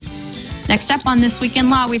Next up on This Week in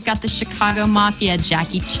Law, we've got the Chicago Mafia,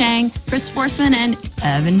 Jackie Chang, Chris Forsman, and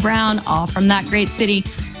Evan Brown, all from that great city,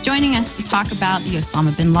 joining us to talk about the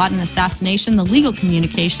Osama bin Laden assassination, the legal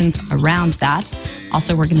communications around that.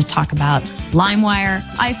 Also, we're going to talk about LimeWire,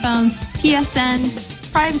 iPhones,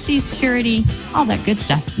 PSN, privacy, security, all that good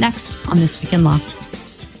stuff. Next on This Week in Law.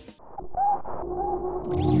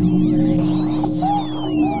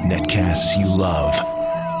 Netcasts you love.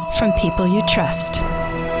 From people you trust.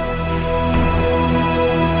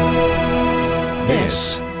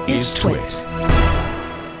 This is Twit.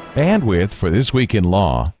 Bandwidth for This Week in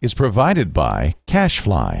Law is provided by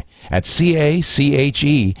CacheFly at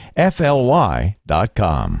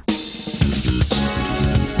CacheFly.com.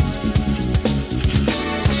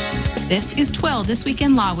 This is Twill, This Week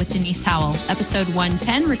in Law with Denise Howell, episode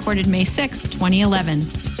 110, recorded May 6, 2011.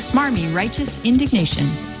 Smarmy, Righteous Indignation.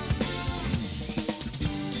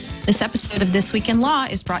 This episode of This Week in Law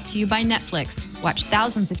is brought to you by Netflix. Watch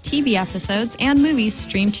thousands of TV episodes and movies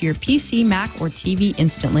streamed to your PC, Mac, or TV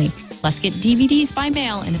instantly. Plus, get DVDs by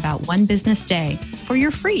mail in about one business day. For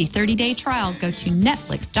your free 30-day trial, go to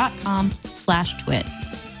netflix.com/twit.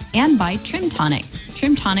 And by Trim Tonic.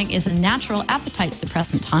 Trim Tonic is a natural appetite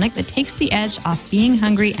suppressant tonic that takes the edge off being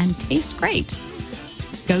hungry and tastes great.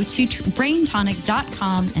 Go to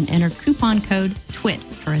braintonic.com and enter coupon code TWIT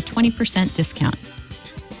for a 20% discount.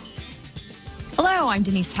 Hello, I'm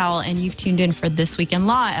Denise Howell, and you've tuned in for This Week in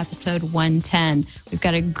Law, episode 110. We've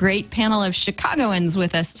got a great panel of Chicagoans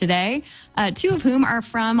with us today, two of whom are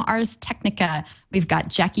from Ars Technica. We've got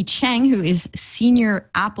Jackie Chang, who is senior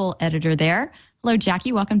Apple editor there. Hello,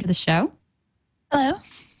 Jackie. Welcome to the show. Hello.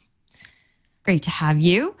 Great to have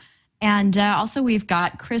you. And also we've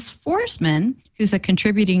got Chris Forsman, who's a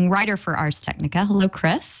contributing writer for Ars Technica. Hello,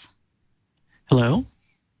 Chris. Hello.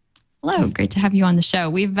 Hello. Great to have you on the show.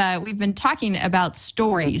 We've been talking about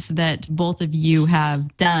stories that both of you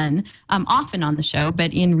have done, often on the show,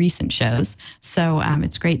 but in recent shows. So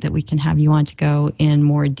it's great that we can have you on to go in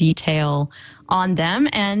more detail on them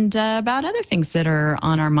and about other things that are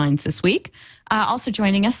on our minds this week. Also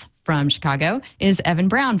joining us from Chicago is Evan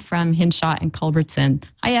Brown from Hinshaw and Culbertson.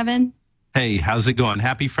 Hi, Evan. Hey, how's it going?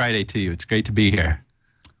 Happy Friday to you. It's great to be here.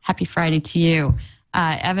 Happy Friday to you.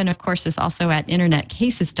 Evan, of course, is also at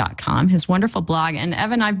internetcases.com, his wonderful blog. And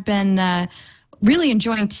Evan, I've been really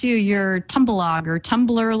enjoying, too, your Tumblr or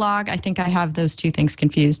Tumblr log. I think I have those two things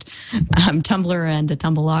confused. Tumblr and a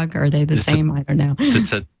Tumblr, are they the same? I don't know.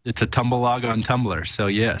 It's a Tumblr log on Tumblr. So,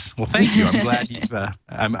 yes. Well, thank you. I'm glad you've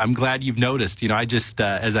I'm glad you've noticed. You know, I just,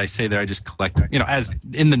 as I say there, I just collect, as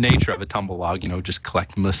in the nature of a Tumblr log, just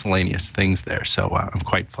collect miscellaneous things there. So I'm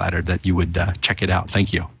quite flattered that you would check it out.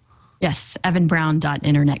 Thank you. Yes,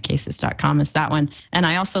 evanbrown.internetcases.com is that one. And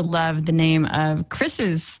I also love the name of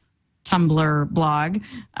Chris's Tumblr blog.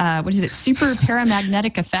 What is it? Super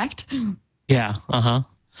Paramagnetic Effect? Yeah,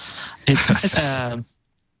 It's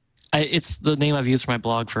the name I've used for my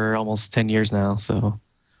blog for almost 10 years now, so.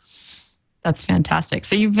 That's fantastic.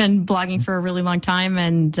 So you've been blogging for a really long time,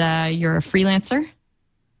 and you're a freelancer?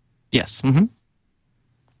 Yes.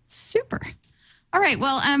 Super. All right,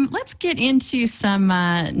 well, let's get into some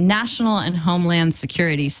national and homeland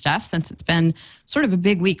security stuff, since it's been sort of a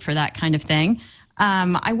big week for that kind of thing.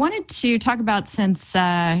 I wanted to talk about, since,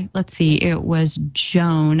 let's see, it was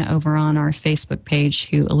Joan over on our Facebook page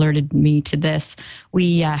who alerted me to this.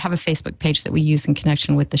 We have a Facebook page that we use in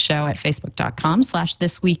connection with the show at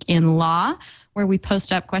facebook.com/thisweekinlaw, where we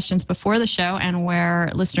post up questions before the show and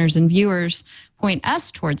where listeners and viewers point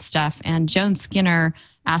us towards stuff. And Joan Skinner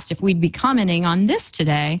asked if we'd be commenting on this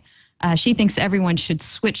today. She thinks everyone should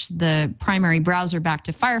switch the primary browser back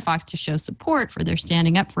to Firefox to show support for their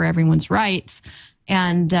standing up for everyone's rights.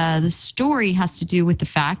 And the story has to do with the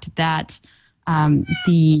fact that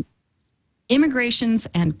the Immigrations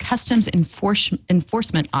and Customs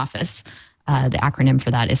Enforcement Office, the acronym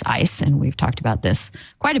for that is ICE, and we've talked about this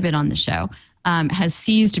quite a bit on the show, has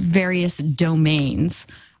seized various domains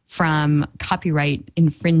from copyright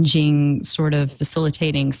infringing sort of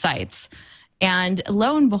facilitating sites. And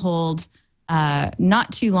lo and behold,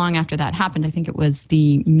 not too long after that happened, I think it was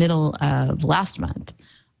the middle of last month,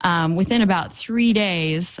 within about 3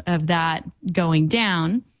 days of that going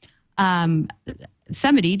down,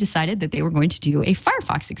 somebody decided that they were going to do a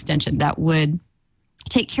Firefox extension that would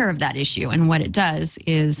take care of that issue. And what it does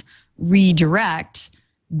is redirect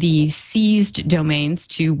the seized domains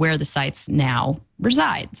to where the sites now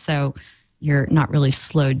reside. So you're not really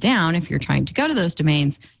slowed down if you're trying to go to those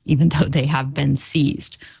domains, even though they have been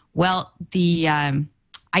seized. Well, the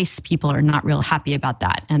ICE people are not real happy about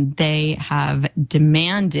that. And they have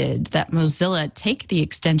demanded that Mozilla take the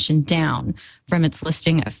extension down from its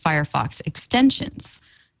listing of Firefox extensions,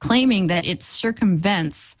 claiming that it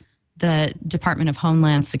circumvents the Department of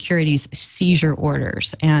Homeland Security's seizure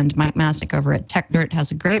orders. And Mike Masnick over at TechDirt has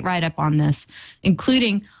a great write-up on this,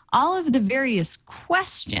 including all of the various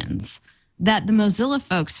questions that the Mozilla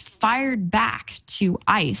folks fired back to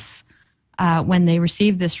ICE when they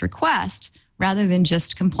received this request. Rather than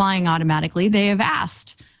just complying automatically, they have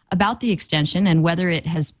asked about the extension and whether it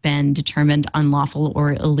has been determined unlawful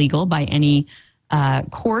or illegal by any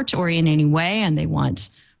court or in any way. And they want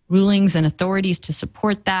rulings and authorities to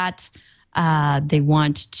support that. They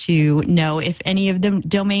want to know if any of the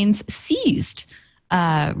domains seized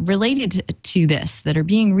related to this that are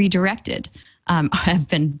being redirected have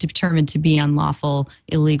been determined to be unlawful,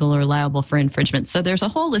 illegal, or liable for infringement. So there's a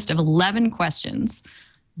whole list of 11 questions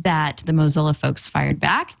that the Mozilla folks fired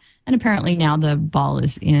back. And apparently now the ball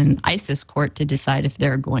is in ICE's court to decide if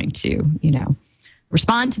they're going to,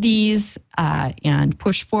 respond to these and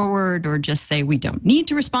push forward, or just say, we don't need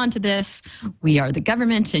to respond to this. We are the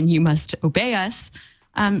government and you must obey us.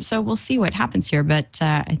 So we'll see what happens here. But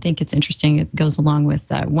I think it's interesting. It goes along with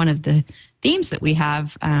one of the themes that we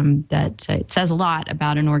have, that it says a lot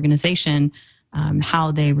about an organization,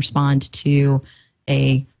 how they respond to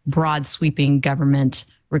a broad sweeping government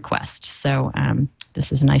request. So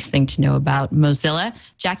this is a nice thing to know about Mozilla.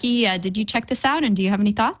 Jackie, did you check this out, and do you have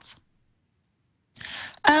any thoughts?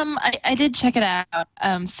 I did check it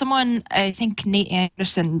out. Someone, I think Nate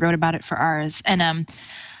Anderson, wrote about it for ours, and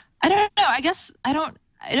I don't know. I guess I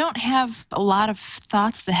don't have a lot of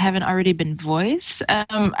thoughts that haven't already been voiced.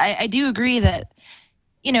 I do agree that,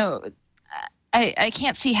 I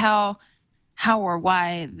can't see how or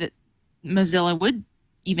why that Mozilla would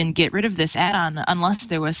even get rid of this add-on unless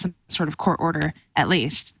there was some sort of court order, at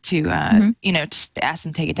least, to to ask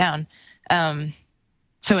them to take it down.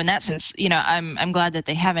 So in that sense, I'm glad that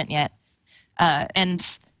they haven't yet,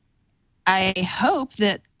 and I hope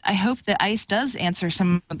that ICE does answer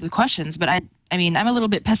some of the questions. But I mean, I'm a little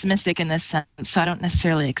bit pessimistic in this sense, so I don't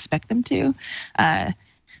necessarily expect them to.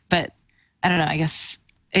 But I don't know. I guess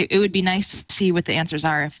it would be nice to see what the answers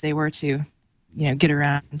are if they were to, get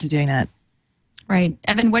around to doing that. Right.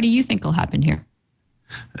 Evan, what do you think will happen here?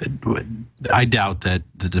 I doubt that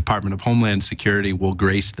the Department of Homeland Security will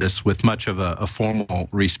grace this with much of a formal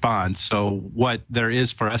response. So what there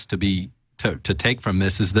is for us to take from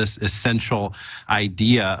this is this essential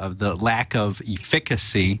idea of the lack of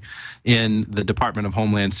efficacy in the Department of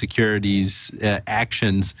Homeland Security's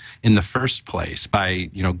actions in the first place by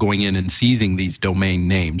going in and seizing these domain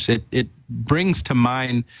names. It brings to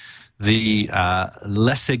mind the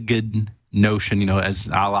Lessig notion, as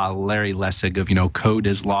a la Larry Lessig of code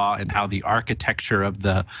is law, and how the architecture of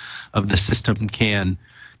the system can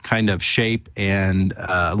kind of shape and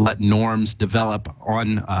let norms develop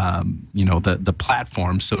on the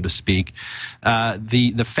platform, so to speak.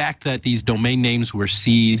 The fact that these domain names were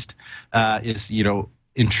seized is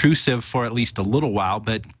intrusive for at least a little while,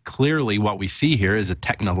 but clearly what we see here is a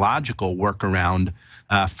technological workaround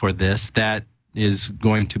for this that is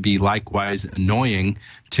going to be likewise annoying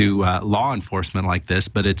to law enforcement like this,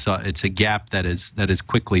 but it's a gap that is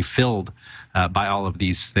quickly filled by all of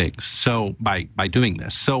these things. So by doing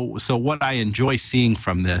this, so what I enjoy seeing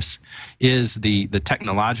from this is the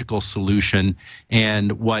technological solution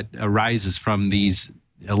and what arises from these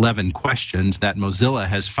 11 questions that Mozilla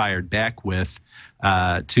has fired back with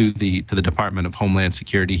to the Department of Homeland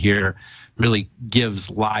Security here. Really gives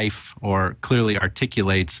life, or clearly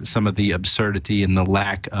articulates some of the absurdity and the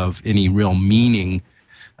lack of any real meaning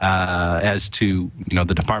as to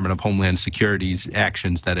the Department of Homeland Security's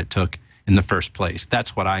actions that it took in the first place.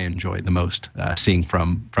 That's what I enjoy the most seeing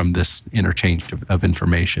from this interchange of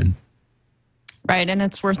information. Right, and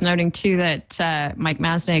it's worth noting too that Mike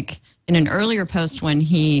Masnick, in an earlier post when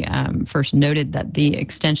he first noted that the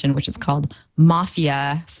extension, which is called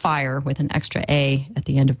Mafia Fire with an extra A at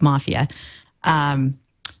the end of Mafia,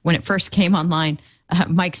 when it first came online,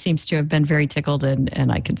 Mike seems to have been very tickled,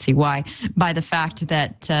 and I can see why, by the fact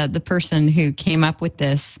that the person who came up with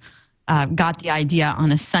this got the idea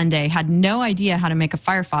on a Sunday, had no idea how to make a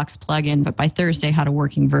Firefox plugin, but by Thursday had a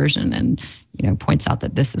working version, and points out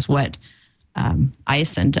that this is what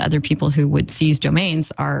ICE and other people who would seize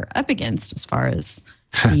domains are up against as far as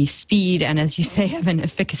the speed and, as you say, have an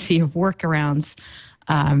efficacy of workarounds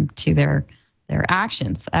to their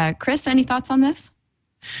actions. Chris, any thoughts on this?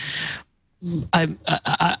 I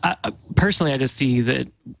personally, I just see that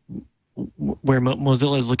where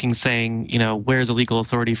Mozilla is looking, saying, where's the legal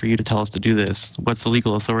authority for you to tell us to do this? What's the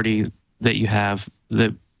legal authority that you have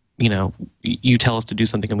that, you know, you tell us to do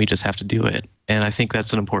something and we just have to do it? And I think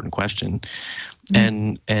that's an important question.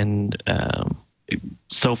 And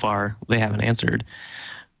so far they haven't answered.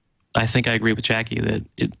 I think I agree with Jackie that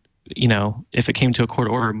it, you know, if it came to a court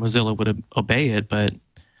order, Mozilla would obey it. But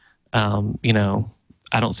you know,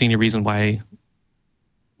 I don't see any reason why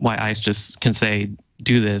ICE just can say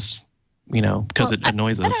do this, you know, because it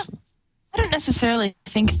annoys us. I don't necessarily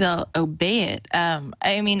think they'll obey it.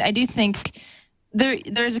 I mean, I do think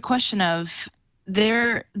there's a question of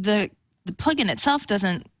the plugin itself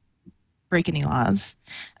doesn't break any laws.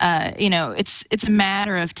 You know, it's a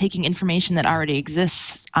matter of taking information that already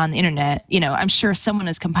exists on the internet. You know, I'm sure someone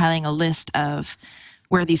is compiling a list of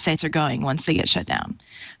where these sites are going once they get shut down.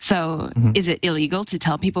 So is it illegal to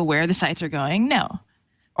tell people where the sites are going? No.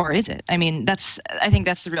 Or is it? I mean, I think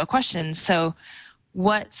that's the real question. So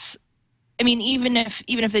I mean, even if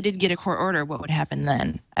they did get a court order, what would happen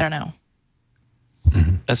then? I don't know.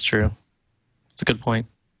 That's true. It's a good point.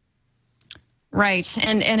 Right.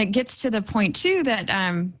 And it gets to the point too that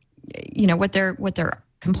you know, what they're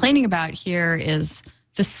complaining about here is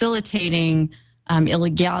facilitating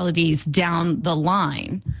illegalities down the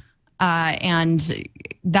line. And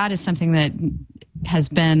that is something that has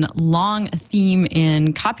been long a theme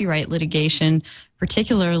in copyright litigation,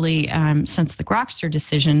 particularly since the Grokster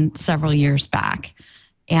decision several years back.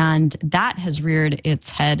 And that has reared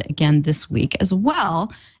its head again this week as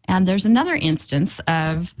well. And there's another instance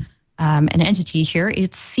of an entity here,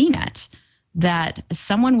 it's CNET, that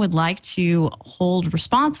someone would like to hold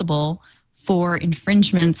responsible for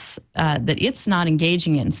infringements that it's not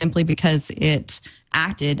engaging in simply because it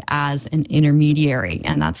acted as an intermediary.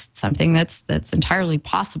 And that's something that's entirely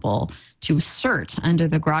possible to assert under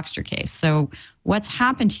the Grokster case. So what's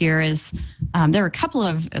happened here is there are a couple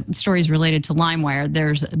of stories related to LimeWire.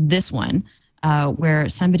 There's this one where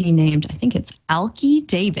somebody named, I think it's Alki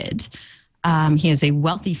David, he is a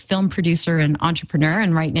wealthy film producer and entrepreneur.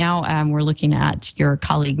 And right now we're looking at your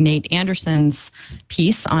colleague Nate Anderson's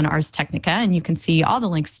piece on Ars Technica. And you can see all the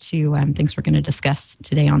links to things we're going to discuss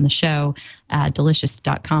today on the show at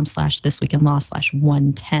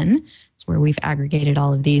delicious.com/thisweekinlaw/110. It's where we've aggregated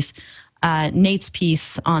all of these. Nate's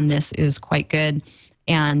piece on this is quite good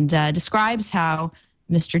and describes how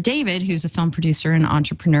Mr. David, who's a film producer and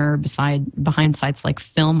entrepreneur behind sites like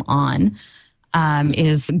Film On,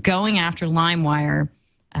 is going after LimeWire,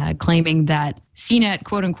 claiming that CNET,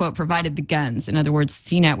 quote unquote, provided the guns. In other words,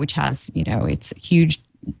 CNET, which has, you know, its huge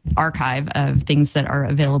archive of things that are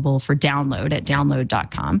available for download at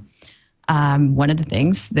download.com. One of the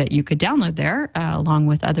things that you could download there, along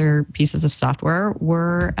with other pieces of software,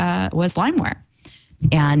 was LimeWire.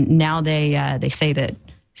 And now they say that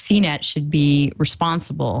CNET should be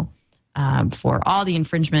responsible for all the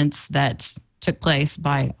infringements that took place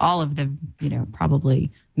by all of the, you know,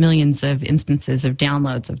 probably millions of instances of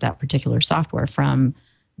downloads of that particular software from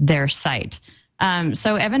their site.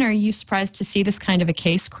 So, Evan, are you surprised to see this kind of a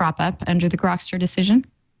case crop up under the Grokster decision?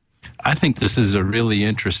 I think this is a really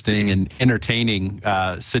interesting and entertaining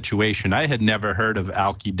situation. I had never heard of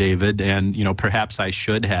Alki David, and, you know, perhaps I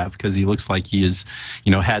should have, because he looks like he has,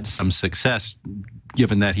 you know, had some success,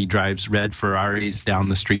 given that he drives red Ferraris down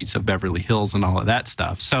the streets of Beverly Hills and all of that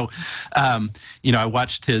stuff. So, you know, I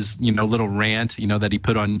watched his, you know, little rant, you know, that he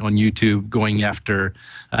put on YouTube going after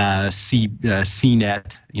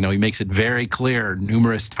CNET. You know, he makes it very clear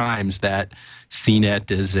numerous times that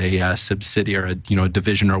CNET is a subsidiary, you know, a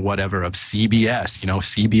division or whatever of CBS. You know,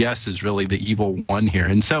 CBS is really the evil one here.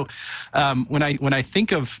 And so when I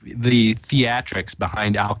think of the theatrics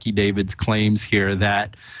behind Alki David's claims here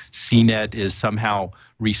that CNET is somehow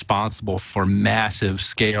responsible for massive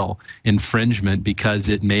scale infringement because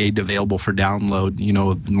it made available for download, you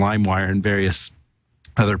know, LimeWire and various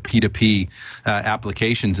other P2P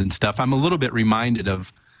applications and stuff, I'm a little bit reminded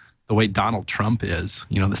of the way Donald Trump is.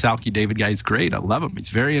 You know, this Alki David guy is great. I love him. He's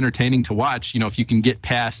very entertaining to watch. You know, if you can get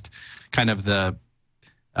past kind of the,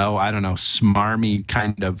 smarmy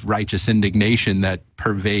kind of righteous indignation that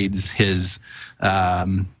pervades his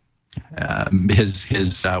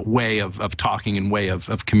way of talking and way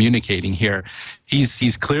of communicating here.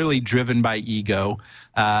 He's clearly driven by ego.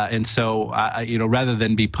 And so, you know, rather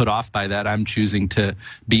than be put off by that, I'm choosing to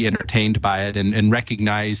be entertained by it and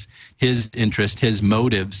recognize his interest, his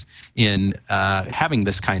motives in having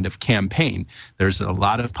this kind of campaign. There's a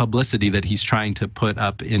lot of publicity that he's trying to put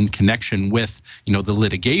up in connection with, you know, the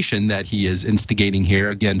litigation that he is instigating here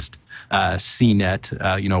against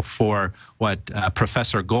CNET, you know, for what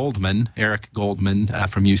Professor Goldman, Eric Goldman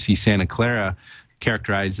from UC Santa Clara,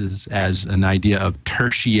 characterizes as an idea of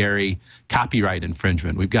tertiary copyright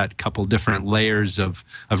infringement. We've got a couple different layers of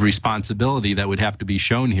responsibility that would have to be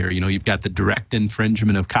shown here. You've got the direct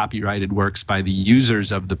infringement of copyrighted works by the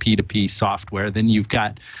users of the P2P software. Then you've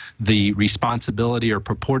got the responsibility or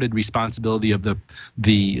purported responsibility of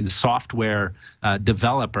the software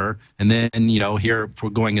developer. And then, here, if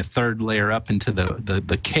we're going a third layer up into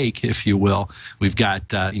the cake, if you will, we've got,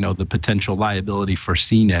 the potential liability for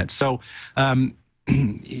CNET. So,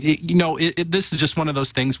 this is just one of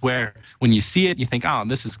those things where when you see it, you think, oh,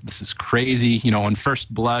 this is crazy. On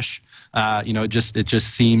first blush, it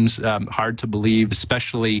just seems hard to believe,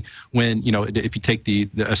 especially when, if you take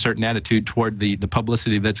a certain attitude toward the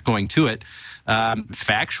publicity that's going to it.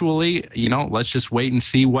 Factually, let's just wait and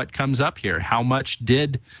see what comes up here. How much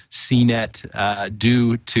did CNET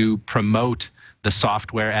do to promote the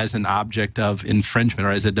software as an object of infringement,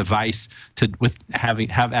 or as a device to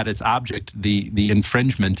have at its object the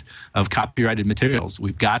infringement of copyrighted materials?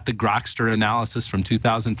 We've got the Grokster analysis from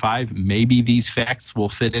 2005. Maybe these facts will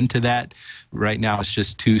fit into that. Right now, it's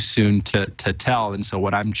just too soon to tell. And so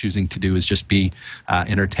what I'm choosing to do is just be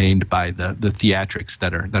entertained by the theatrics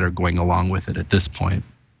that are going along with it at this point.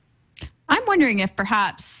 I'm wondering if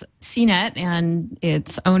perhaps CNET and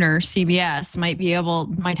its owner, CBS,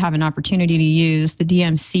 might have an opportunity to use the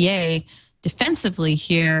DMCA defensively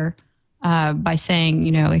here by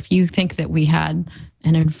saying, if you think that we had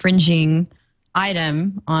an infringing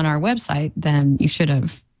item on our website, then you should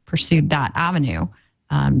have pursued that avenue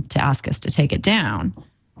to ask us to take it down.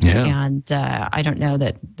 Yeah. And I don't know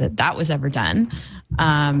that was ever done.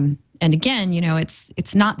 And again,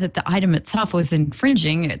 it's not that the item itself was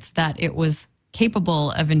infringing, it's that it was capable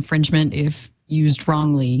of infringement if used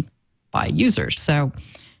wrongly by users. So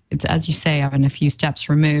it's, as you say, Evan, a few steps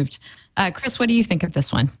removed. Chris, what do you think of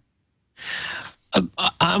this one? I'm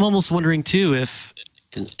almost wondering too if,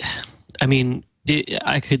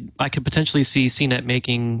 I could potentially see CNET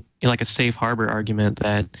making like a safe harbor argument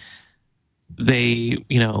that they,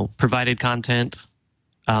 provided content.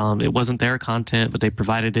 It wasn't their content, but they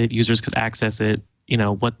provided it. Users could access it.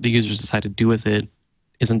 What the users decide to do with it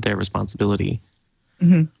isn't their responsibility.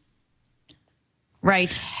 Mm-hmm.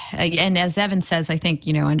 Right. And as Evan says, I think,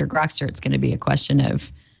 under Grokster, it's going to be a question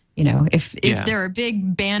of, if there are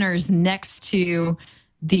big banners next to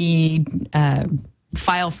the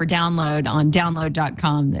file for download on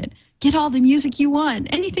download.com that get all the music you want,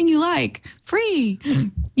 anything you like, free,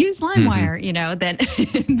 use LimeWire, then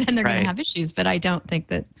they're going to have issues. But I don't think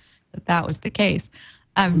that was the case.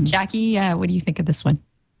 Jackie, what do you think of this one?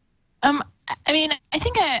 I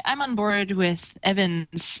think I'm on board with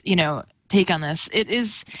Evan's, take on this.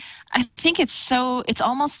 I think it's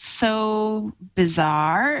almost so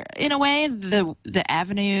bizarre in a way, the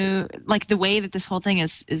avenue, like the way that this whole thing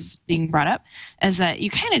is being brought up, is that you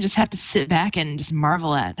kind of just have to sit back and just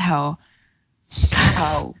marvel at how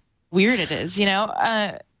weird it is.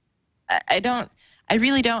 I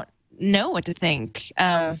really don't know what to think.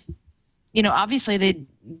 Obviously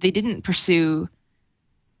they didn't pursue,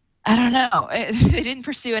 I don't know, they didn't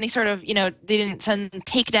pursue any sort of, they didn't send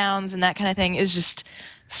takedowns and that kind of thing. It was just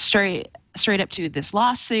straight up to this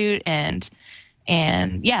lawsuit, and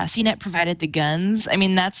yeah, CNET provided the guns. I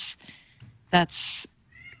mean, that's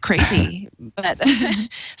crazy. But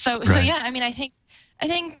so yeah, I think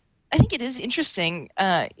it is interesting,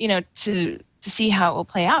 to see how it will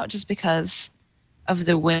play out, just because of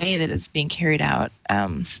the way that it's being carried out.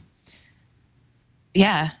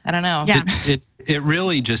 Yeah, I don't know. Yeah. It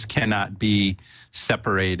really just cannot be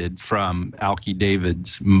separated from Alki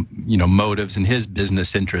David's, motives and his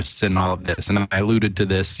business interests in all of this. And I alluded to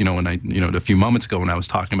this, when a few moments ago when I was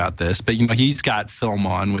talking about this. But he's got Film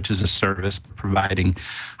On, which is a service providing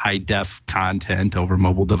high def content over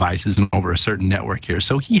mobile devices and over a certain network here.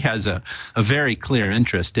 So he has a very clear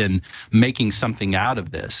interest in making something out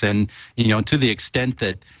of this. And to the extent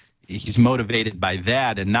that he's motivated by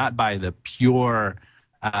that and not by the pure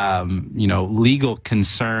legal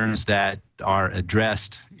concerns that are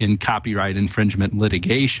addressed in copyright infringement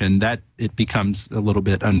litigation, that it becomes a little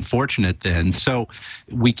bit unfortunate then. So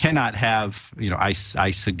we cannot have, I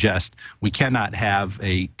suggest we cannot have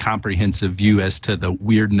a comprehensive view as to the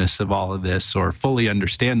weirdness of all of this, or fully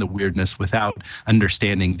understand the weirdness without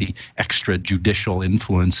understanding the extrajudicial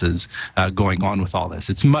influences going on with all this.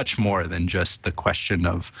 It's much more than just the question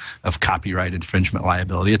of copyright infringement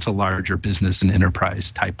liability. It's a larger business and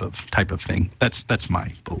enterprise type of thing. That's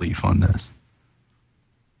my belief on this.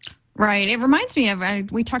 Right. It reminds me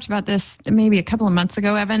of, we talked about this maybe a couple of months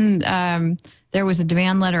ago, Evan. There was a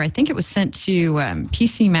demand letter, I think it was sent to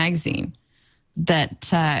PC Magazine, that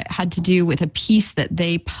had to do with a piece that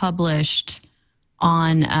they published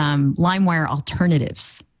on LimeWire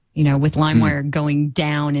alternatives. With LimeWire going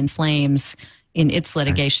down in flames in its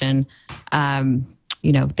litigation, things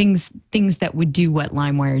that would do what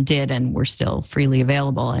LimeWire did and were still freely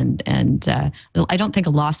available. And I don't think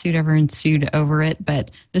a lawsuit ever ensued over it,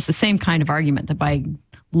 but it's the same kind of argument that by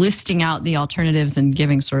listing out the alternatives and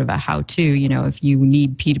giving sort of a how-to, if you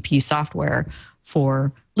need P2P software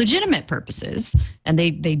for legitimate purposes, and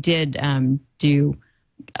they did do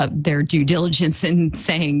their due diligence in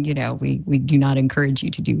saying, we do not encourage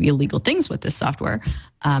you to do illegal things with this software.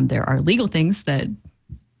 There are legal things that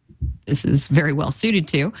this is very well suited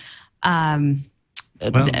to. Go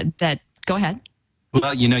ahead.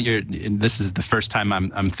 Well, this is the first time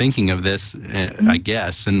I'm thinking of this, I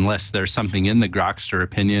guess, unless there's something in the Grokster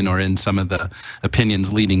opinion or in some of the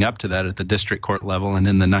opinions leading up to that at the district court level and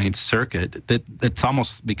in the Ninth Circuit, that it's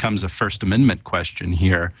almost becomes a First Amendment question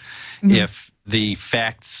here. If the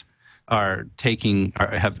facts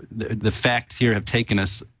the facts here have taken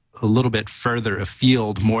us a little bit further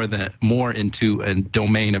afield, more into a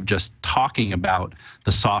domain of just talking about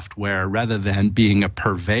the software rather than being a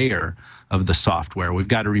purveyor of the software. We've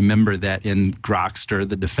got to remember that in Grokster,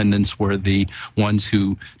 the defendants were the ones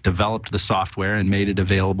who developed the software and made it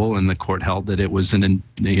available, and the court held that it was an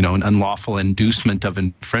unlawful inducement of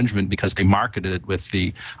infringement because they marketed it with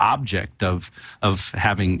the object of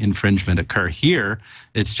having infringement occur. Here,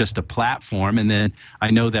 it's just a platform. And then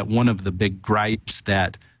I know that one of the big gripes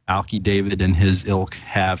that Alki David and his ilk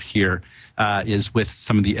have here is with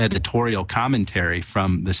some of the editorial commentary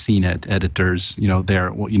from the CNET editors,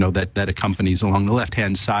 that accompanies along the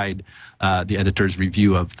left-hand side the editor's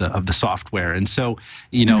review of the software. And so,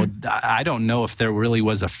 I don't know if there really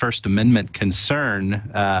was a First Amendment concern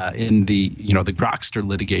in the Grokster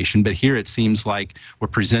litigation, but here it seems like we're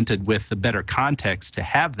presented with a better context to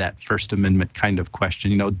have that First Amendment kind of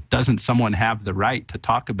question. Doesn't someone have the right to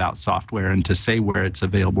talk about software and to say where it's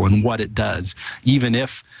available and what it does, even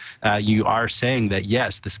if you are saying that,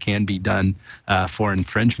 yes, this can be done for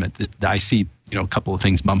infringement? I see, a couple of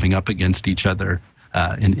things bumping up against each other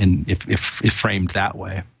if framed that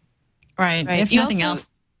way. Right. If nothing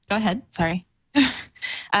else, go ahead. Sorry.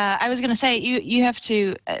 I was going to say, you have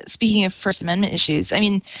to, speaking of First Amendment issues, I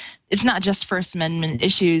mean, it's not just First Amendment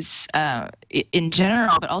issues in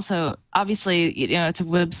general, but also, obviously, it's a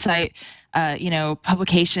website,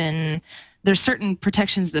 publication. There's certain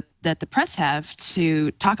protections that the press have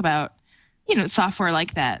to talk about, software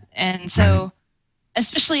like that. And so,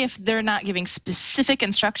 especially if they're not giving specific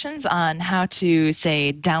instructions on how to,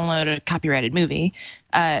 say, download a copyrighted movie,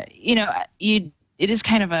 it is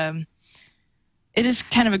kind of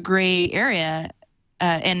a gray area.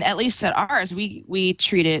 And at least at ours, we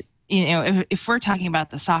treat it, if we're talking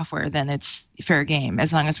about the software, then it's fair game,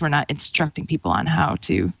 as long as we're not instructing people on how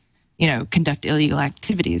to, conduct illegal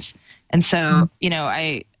activities. And so,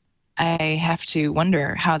 I have to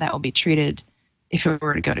wonder how that will be treated if it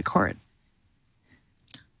were to go to court.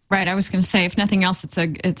 Right. I was going to say, if nothing else, it's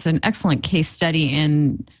an excellent case study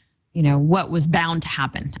in, what was bound to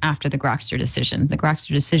happen after the Grokster decision. The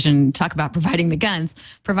Grokster decision, talk about provided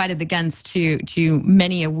the guns to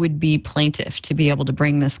many a would-be plaintiff to be able to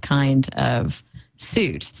bring this kind of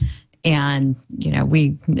suit. And,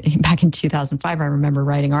 we, back in 2005, I remember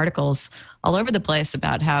writing articles all over the place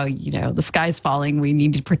about how, the sky's falling. We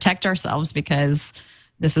need to protect ourselves because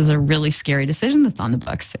this is a really scary decision that's on the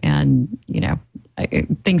books. And,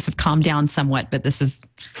 things have calmed down somewhat, but this is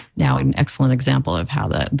now an excellent example of how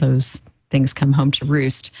those things come home to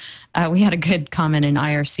roost. We had a good comment in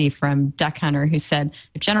IRC from Duck Hunter who said,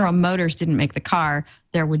 if General Motors didn't make the car,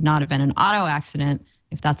 there would not have been an auto accident.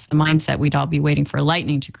 If that's the mindset, we'd all be waiting for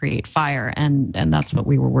lightning to create fire. And that's what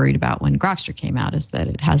we were worried about when Grokster came out, is that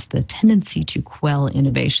it has the tendency to quell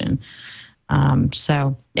innovation. And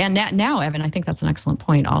now, Evan, I think that's an excellent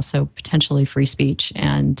point. Also, potentially free speech.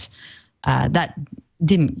 And that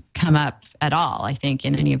didn't come up at all, I think,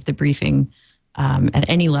 in any of the briefing at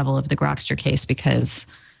any level of the Grokster case, because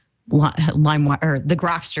LimeWire, or the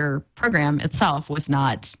Grokster program itself, was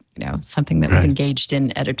not, something that was engaged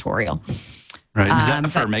in editorial. Right.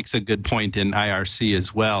 Zephyr makes a good point in IRC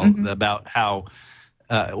as well about how,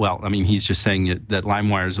 he's just saying that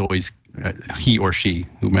LimeWire is always, he or she,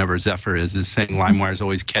 whomever Zephyr is saying LimeWire is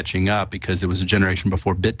always catching up because it was a generation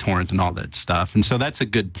before BitTorrent and all that stuff. And so that's a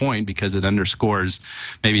good point because it underscores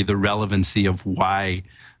maybe the relevancy of why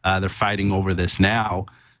they're fighting over this now.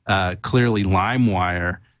 Clearly,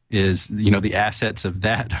 LimeWire is, the assets of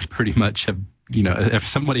that pretty much have if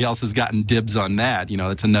somebody else has gotten dibs on that,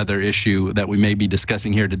 that's another issue that we may be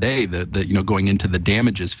discussing here today, going into the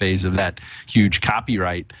damages phase of that huge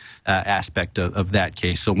copyright aspect of that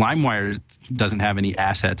case. So LimeWire doesn't have any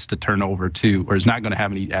assets to turn over to, or is not going to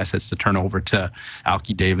have any assets to turn over to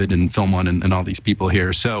Alki David and Filmon and all these people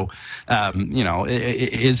here. So,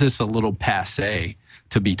 is this a little passé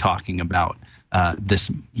to be talking about this,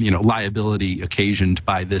 liability occasioned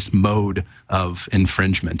by this mode of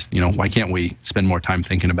infringement? Why can't we spend more time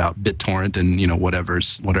thinking about BitTorrent and,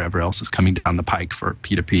 whatever else is coming down the pike for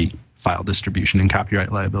P2P file distribution and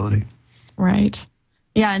copyright liability? Right.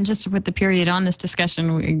 Yeah, and just with the period on this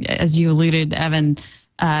discussion, as you alluded, Evan,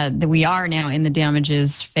 that we are now in the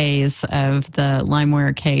damages phase of the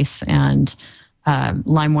LimeWire case, and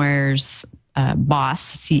LimeWire's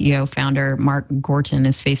boss, CEO, founder Mark Gorton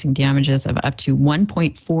is facing damages of up to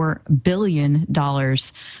 $1.4 billion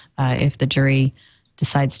if the jury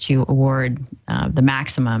decides to award the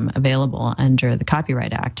maximum available under the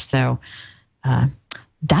Copyright Act. So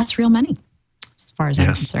that's real money, as far as I'm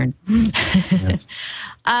concerned. Yes.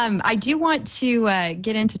 I do want to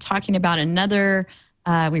get into talking about another.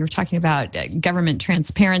 We were talking about government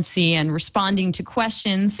transparency and responding to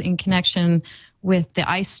questions in connection with the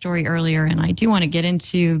ICE story earlier, and I do want to get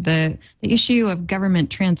into the issue of government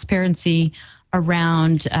transparency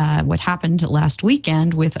around what happened last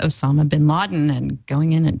weekend with Osama bin Laden and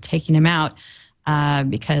going in and taking him out,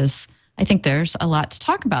 because I think there's a lot to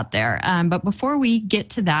talk about there. But before we get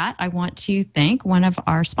to that, I want to thank one of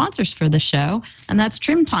our sponsors for the show, and that's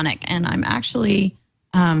Trim Tonic. And I'm actually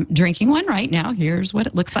drinking one right now. Here's what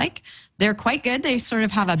it looks like. They're quite good. They sort of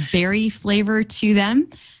have a berry flavor to them.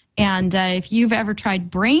 And if you've ever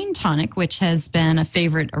tried Brain Tonic, which has been a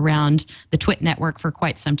favorite around the Twit network for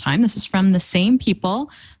quite some time, this is from the same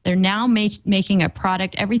people. They're now making a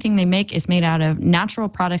product. Everything they make is made out of natural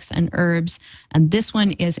products and herbs. And this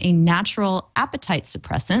one is a natural appetite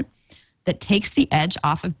suppressant that takes the edge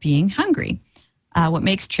off of being hungry. What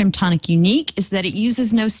makes Trim Tonic unique is that it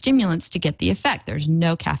uses no stimulants to get the effect. There's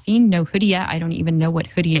no caffeine, no hoodia. I don't even know what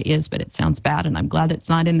hoodia is, but it sounds bad, and I'm glad it's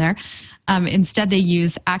not in there. Instead, they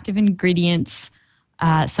use active ingredients,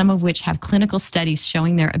 some of which have clinical studies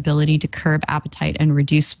showing their ability to curb appetite and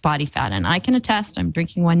reduce body fat. And I can attest, I'm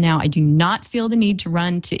drinking one now. I do not feel the need to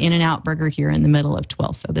run to In-N-Out Burger here in the middle of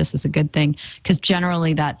 12. So this is a good thing, because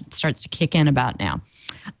generally that starts to kick in about now.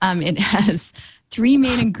 It has 3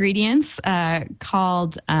 main ingredients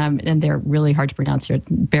called, and they're really hard to pronounce here,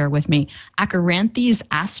 bear with me, Acaranthes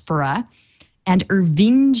aspera and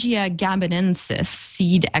Ervingia gabonensis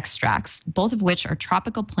seed extracts, both of which are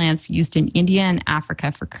tropical plants used in India and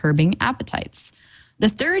Africa for curbing appetites. The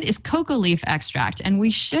third is cocoa leaf extract, and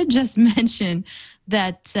we should just mention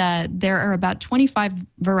that there are about 25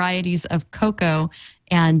 varieties of cocoa,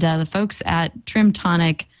 and the folks at Trim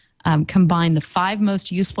Tonic combine the 5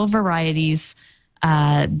 most useful varieties.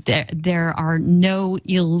 There are no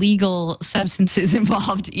illegal substances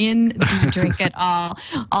involved in the drink at all.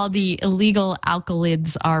 All the illegal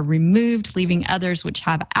alkaloids are removed, leaving others which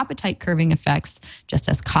have appetite-curbing effects. Just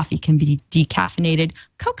as coffee can be decaffeinated,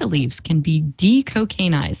 coca leaves can be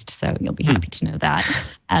decocainized. So you'll be happy to know that,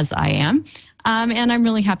 as I am. And I'm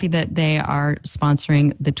really happy that they are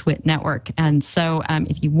sponsoring the Twit Network. And so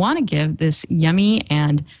if you want to give this yummy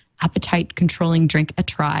and appetite-controlling drink a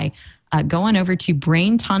try, go on over to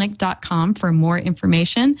braintonic.com for more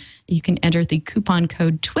information. You can enter the coupon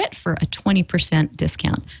code TWIT for a 20%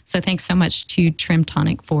 discount. So thanks so much to Trim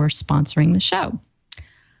Tonic for sponsoring the show.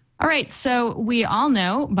 All right, so we all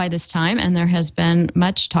know by this time, and there has been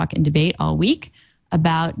much talk and debate all week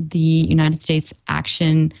about the United States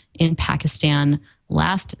action in Pakistan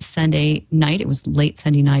last Sunday night. It was late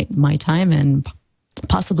Sunday night my time, and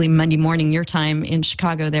possibly Monday morning your time in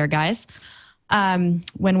Chicago there, guys.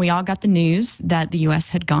 When we all got the news that the U.S.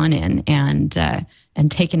 had gone in and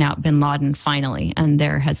taken out bin Laden finally. And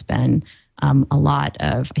there has been a lot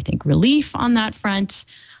of, I think, relief on that front,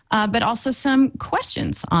 but also some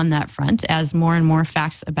questions on that front as more and more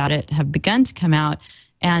facts about it have begun to come out.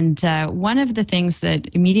 And one of the things that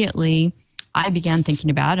immediately I began thinking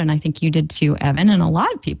about, and I think you did too, Evan, and a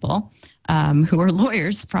lot of people who are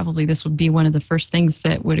lawyers, probably this would be one of the first things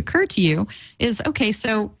that would occur to you, is, okay,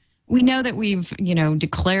 so we know that we've,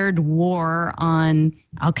 declared war on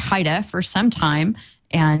Al-Qaeda for some time,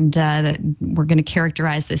 and that we're going to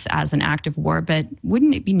characterize this as an act of war. But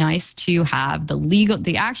wouldn't it be nice to have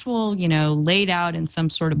the actual, laid out in some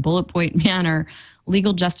sort of bullet point manner,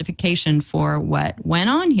 legal justification for what went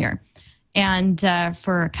on here? And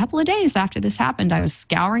for a couple of days after this happened, I was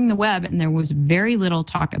scouring the web, and there was very little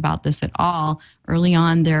talk about this at all. Early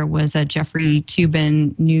on, there was a Jeffrey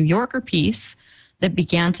Toobin New Yorker piece that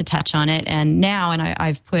began to touch on it. And now, and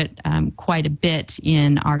I've put quite a bit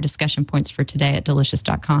in our discussion points for today at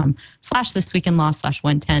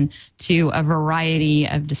delicious.com/thisweekinlaw/110 to a variety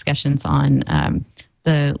of discussions on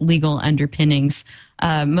the legal underpinnings,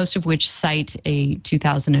 most of which cite a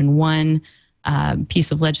 2001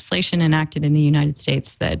 piece of legislation enacted in the United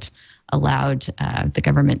States that allowed the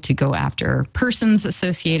government to go after persons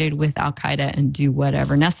associated with Al-Qaeda and do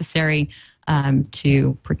whatever necessary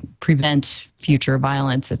to prevent future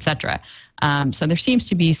violence, etc. So there seems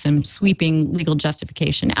to be some sweeping legal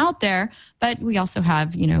justification out there, but we also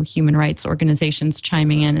have, human rights organizations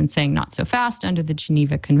chiming in and saying not so fast under the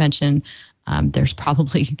Geneva Convention. There's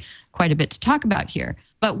probably quite a bit to talk about here.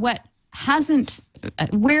 But where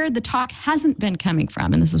the talk hasn't been coming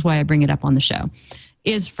from, and this is why I bring it up on the show,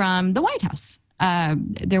 is from the White House.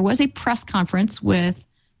 There was a press conference with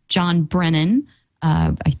John Brennan.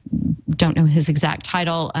 I don't know his exact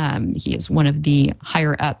title. He is one of the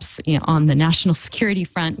higher ups on the national security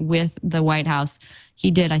front with the White House.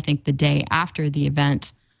 He did, I think, the day after the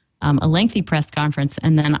event, a lengthy press conference.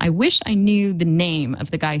 And then I wish I knew the name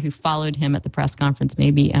of the guy who followed him at the press conference.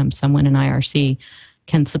 Maybe someone in IRC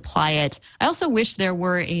can supply it. I also wish there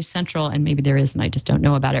were a central, and maybe there is, and I just don't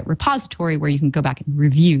know about it, repository where you can go back and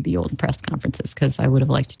review the old press conferences, because I would have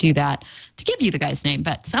liked to do that, to give you the guy's name.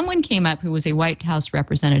 But someone came up who was a White House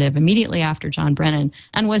representative immediately after John Brennan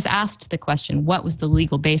and was asked the question, what was the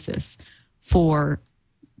legal basis for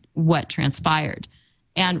what transpired?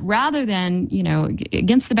 And rather than,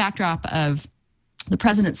 against the backdrop of the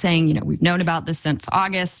president saying, we've known about this since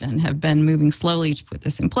August and have been moving slowly to put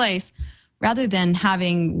this in place, rather than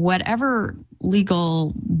having whatever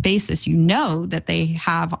legal basis that they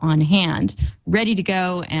have on hand, ready to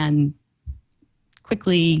go and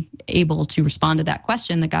quickly able to respond to that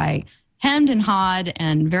question, the guy hemmed and hawed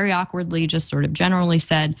and very awkwardly just sort of generally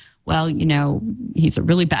said, well, he's a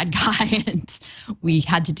really bad guy and we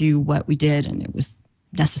had to do what we did and it was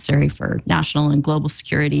necessary for national and global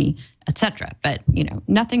security, et cetera. But,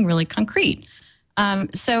 nothing really concrete.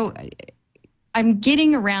 So I'm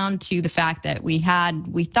getting around to the fact that we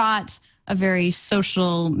thought a very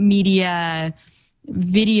social media,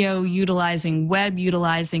 video utilizing, web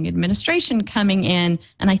utilizing administration coming in,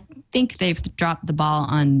 and I think they've dropped the ball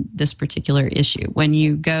on this particular issue. When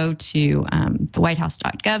you go to the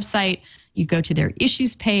whitehouse.gov site, you go to their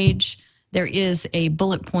issues page, there is a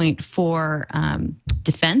bullet point for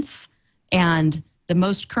defense, and the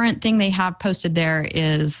most current thing they have posted there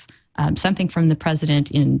is something from the president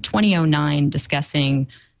in 2009 discussing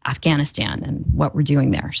Afghanistan and what we're doing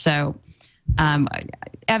there. So,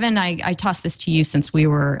 Evan, I tossed this to you since we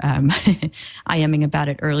were IMing about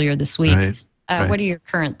it earlier this week. Right. What are your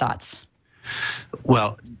current thoughts?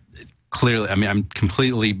 Well, clearly, I'm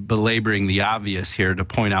completely belaboring the obvious here to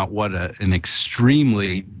point out what an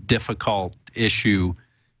extremely difficult issue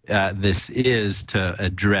this is to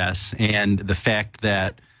address, and the fact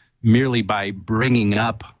that merely by bringing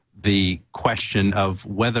up the question of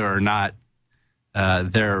whether or not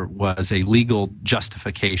there was a legal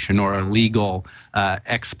justification or a legal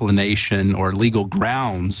explanation or legal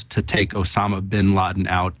grounds to take Osama bin Laden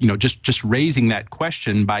out, just raising that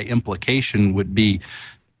question by implication would be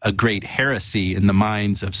a great heresy in the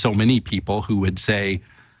minds of so many people who would say,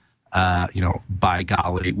 by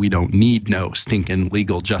golly, we don't need no stinking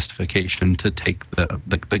legal justification to take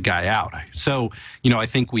the guy out. So, I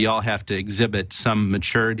think we all have to exhibit some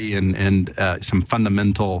maturity and some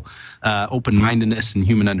fundamental open-mindedness and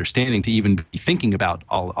human understanding to even be thinking about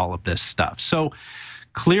all of this stuff. So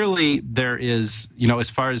clearly there is, as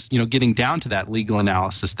far as, getting down to that legal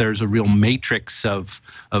analysis, there's a real matrix of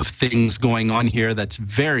things going on here that's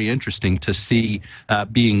very interesting to see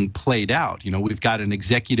being played out. We've got an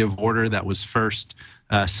executive order that was first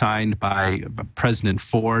signed by President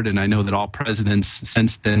Ford, and I know that all presidents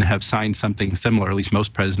since then have signed something similar, at least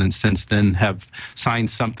most presidents since then have signed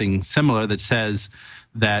something similar that says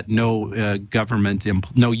that no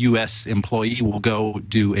no U.S. employee will go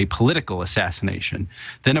do a political assassination.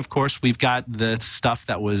 Then, of course, we've got the stuff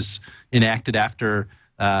that was enacted after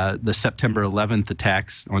the September 11th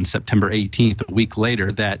attacks on September 18th, a week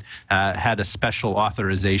later, that had a special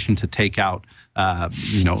authorization to take out,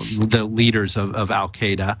 the leaders of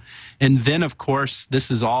Al-Qaeda. And then, of course,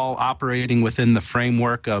 this is all operating within the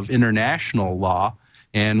framework of international law.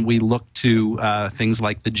 and we look to things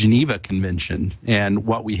like the Geneva Convention. And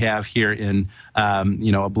what we have here in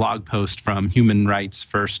a blog post from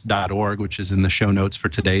humanrightsfirst.org, which is in the show notes for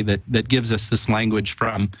today, that gives us this language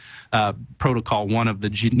from Protocol 1 of the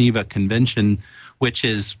Geneva Convention, which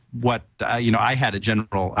is what, I had a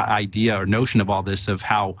general idea or notion of all this, of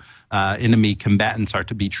how enemy combatants are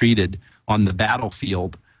to be treated on the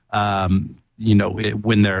battlefield,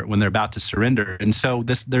 when they're about to surrender. And so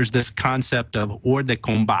there's this concept of hors de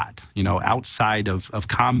combat, outside of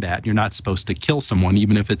combat. You're not supposed to kill someone,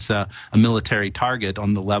 even if it's a military target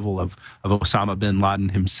on the level of Osama bin Laden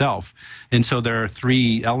himself. And so there are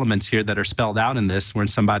three elements here that are spelled out in this, when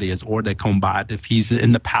somebody is hors de combat. If he's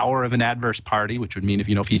in the power of an adverse party, which would mean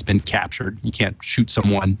if he's been captured, you can't shoot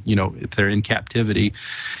someone, if they're in captivity.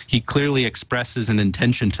 He clearly expresses an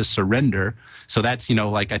intention to surrender. So that's,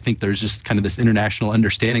 I think there's just kind of this international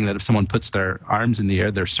understanding that if someone puts their arms in the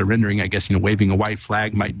air, they're surrendering. I guess, waving a white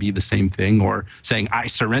flag might be the same thing, or saying, I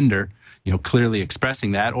surrender, clearly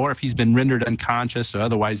expressing that. Or if he's been rendered unconscious or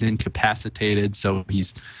otherwise incapacitated, so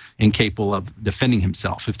he's incapable of defending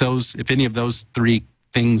himself. If any of those three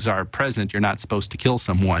things are present, you're not supposed to kill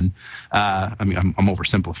someone. I'm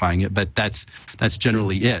oversimplifying it, but that's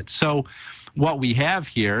generally it. So what we have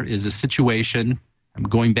here is a situation. I'm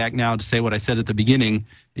going back now to say what I said at the beginning,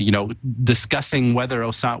 discussing whether it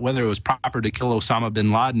was proper to kill Osama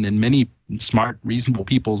bin Laden in many smart, reasonable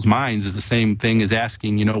people's minds is the same thing as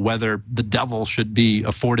asking, whether the devil should be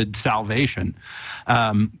afforded salvation.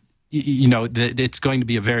 It's going to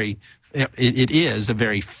be it is a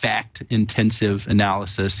very fact-intensive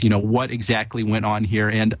analysis, what exactly went on here.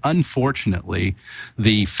 And unfortunately,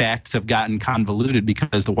 the facts have gotten convoluted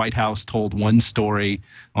because the White House told one story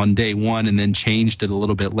on day one and then changed it a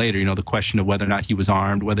little bit later. The question of whether or not he was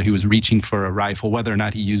armed, whether he was reaching for a rifle, whether or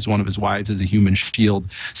not he used one of his wives as a human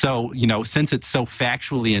shield. So, since it's so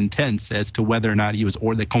factually intense as to whether or not he was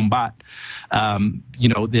hors de combat,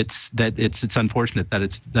 it's unfortunate that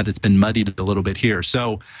it's been muddied a little bit here.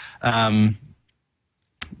 So,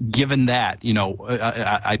 given that,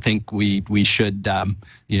 I think we should,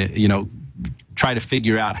 try to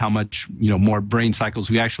figure out how much, more brain cycles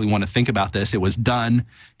we actually want to think about this. It was done.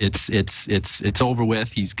 It's over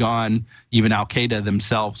with. He's gone. Even Al-Qaeda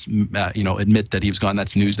themselves, admit that he was gone.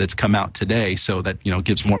 That's news that's come out today. So that,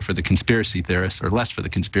 gives more for the conspiracy theorists, or less for the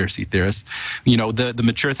conspiracy theorists. The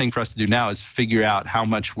mature thing for us to do now is figure out how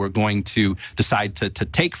much we're going to decide to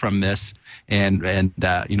take from this. And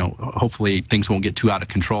hopefully things won't get too out of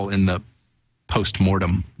control in the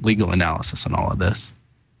post-mortem legal analysis and all of this.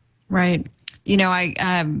 Right.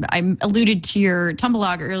 I alluded to your tumble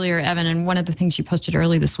log earlier, Evan, and one of the things you posted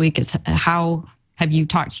early this week is how have you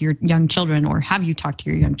talked to your young children, or have you talked to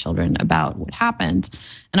your young children about what happened?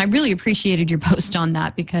 And I really appreciated your post on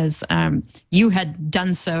that, because you had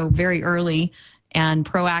done so very early and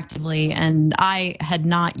proactively, and I had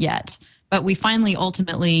not yet. But we finally,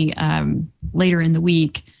 ultimately, later in the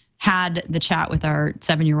week, had the chat with our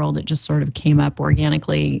 7-year-old. It just sort of came up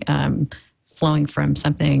organically, flowing from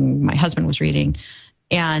something my husband was reading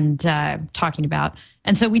and talking about.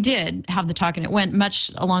 And so we did have the talk, and it went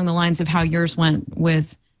much along the lines of how yours went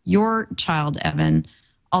with your child, Evan.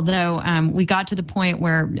 Although we got to the point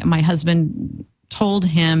where my husband told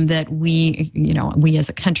him that we as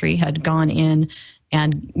a country had gone in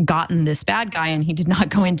and gotten this bad guy, and he did not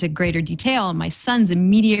go into greater detail. And my son's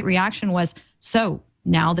immediate reaction was, so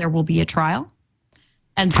now there will be a trial?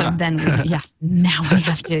 And so then, now we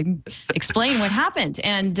have to explain what happened.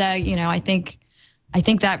 And, I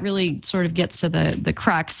think that really sort of gets to the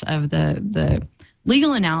crux of the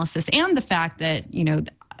legal analysis, and the fact that,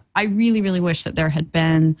 I really, really wish that there had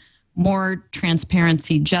been more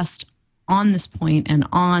transparency just on this point and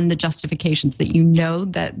on the justifications that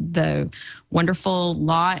that the wonderful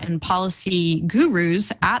law and policy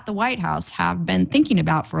gurus at the White House have been thinking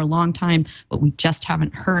about for a long time, but we just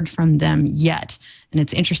haven't heard from them yet. And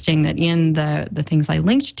it's interesting that in the things I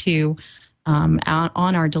linked to on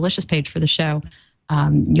our Delicious page for the show,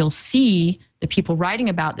 you'll see the people writing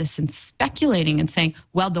about this and speculating and saying,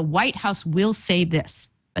 well, the White House will say this,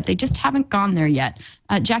 but they just haven't gone there yet.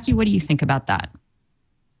 Jackie, what do you think about that?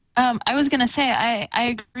 I was going to say, I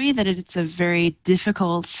agree that it's a very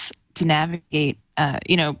difficult to navigate,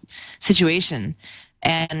 situation.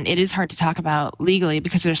 And it is hard to talk about legally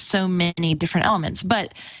because there's so many different elements.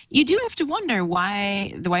 But you do have to wonder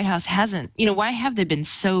why the White House hasn't, why have they been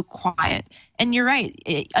so quiet? And you're right.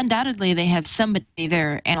 Undoubtedly, they have somebody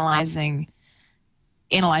there analyzing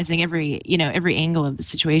every angle of the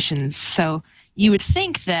situation. So you would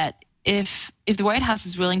think that if the White House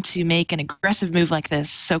is willing to make an aggressive move like this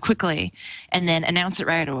so quickly and then announce it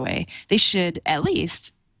right away, they should at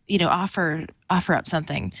least, offer up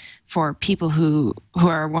something for people who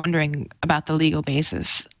are wondering about the legal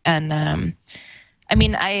basis. And I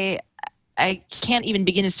mean, I can't even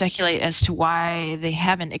begin to speculate as to why they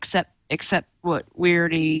haven't, except what we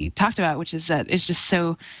already talked about, which is that it's just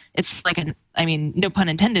so, it's like no pun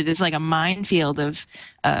intended, it's like a minefield of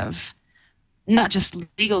not just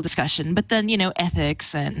legal discussion, but then,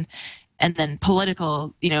 ethics and then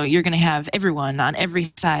political, you're going to have everyone on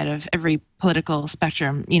every side of every political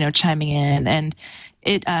spectrum, chiming in. And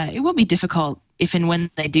it will be difficult if and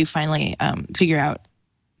when they do finally figure out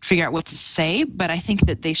what to say. But I think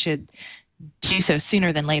that they should do so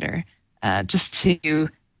sooner than later, just to,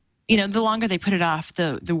 the longer they put it off,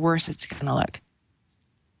 the worse it's going to look.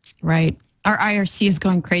 Right. Our IRC is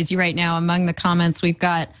going crazy right now. Among the comments, we've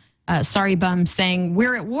got Sorry Bum saying,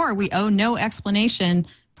 we're at war. We owe no explanation.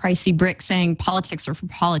 Pricey Brick saying politics are for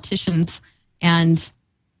politicians and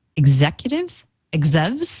executives?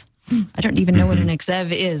 Exevs? I don't even know what an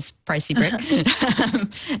exev is, Pricey Brick.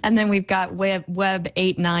 And then we've got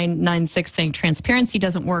Web8996 saying transparency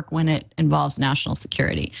doesn't work when it involves national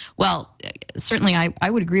security. Well, certainly I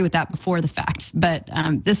would agree with that before the fact, but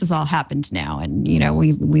this has all happened now. And,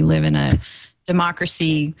 we live in a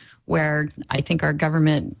democracy where I think our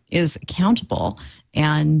government is accountable.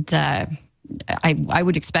 And I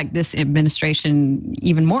would expect this administration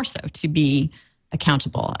even more so to be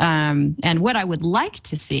accountable. And what I would like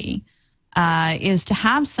to see is to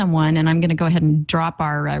have someone, and I'm going to go ahead and drop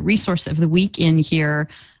our resource of the week in here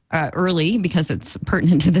early because it's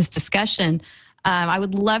pertinent to this discussion. I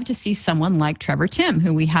would love to see someone like Trevor Timm,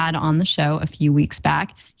 who we had on the show a few weeks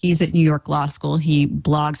back. He's at New York Law School. He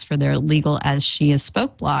blogs for their Legal As She Is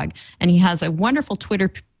Spoke blog, and he has a wonderful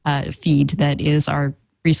Twitter feed that is our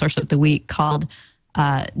resource of the week called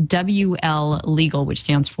WL Legal, which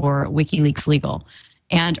stands for WikiLeaks Legal.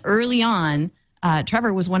 And early on,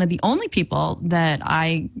 Trevor was one of the only people that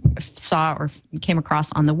I saw or came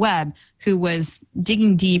across on the web who was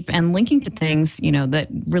digging deep and linking to things, that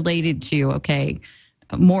related to, okay,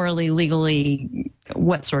 morally, legally,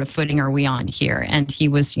 what sort of footing are we on here? And he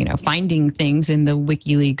was, finding things in the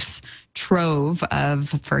WikiLeaks trove of,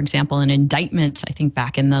 for example, an indictment, I think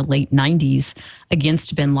back in the late 90s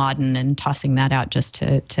against bin Laden, and tossing that out just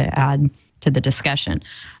to add to the discussion.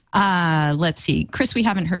 Let's see. Chris, we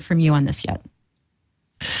haven't heard from you on this yet.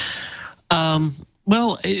 I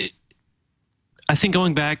think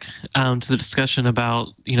going back to the discussion about,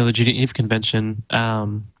 the Geneva Convention,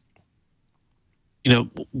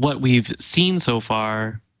 what we've seen so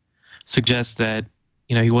far suggests that,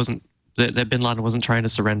 he wasn't, that bin Laden wasn't trying to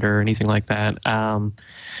surrender or anything like that.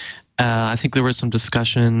 I think there was some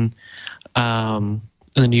discussion in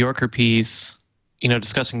the New Yorker piece,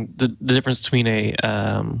 discussing the difference between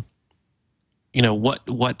a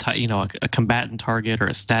combatant target or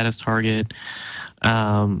a status target,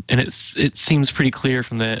 and it seems pretty clear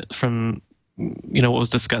from what was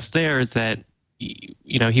discussed there is that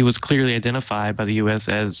he was clearly identified by the U.S.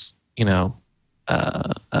 as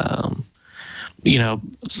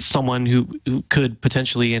someone who could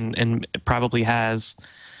potentially and probably has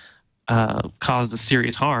caused a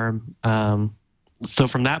serious harm. So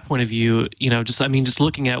from that point of view, just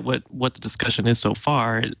looking at what the discussion is so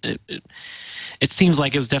far, it seems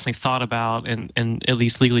like it was definitely thought about and at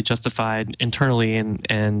least legally justified internally.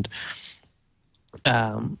 And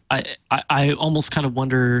I almost kind of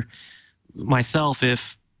wonder myself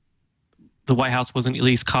if the White House wasn't at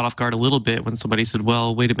least caught off guard a little bit when somebody said,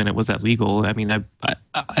 well, wait a minute, was that legal? I mean,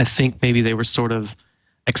 I think maybe they were sort of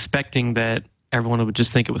expecting that everyone would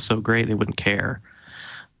just think it was so great they wouldn't care.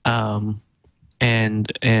 And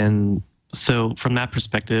so from that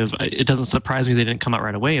perspective, it doesn't surprise me they didn't come out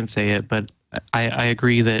right away and say it, but I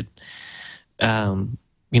agree that,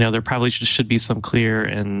 there probably should be some clear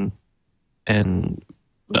and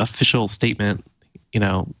official statement,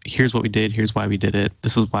 here's what we did, here's why we did it,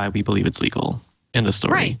 this is why we believe it's legal. End of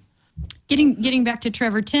story. Right. Getting back to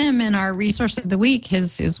Trevor Timm and our resource of the week,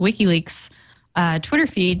 his WikiLeaks Twitter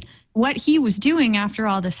feed, what he was doing after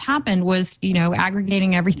all this happened was,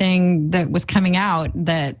 aggregating everything that was coming out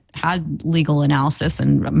that had legal analysis.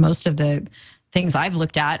 And most of the things I've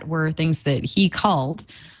looked at were things that he called.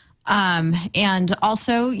 And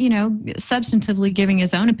also, substantively giving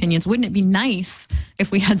his own opinions. Wouldn't it be nice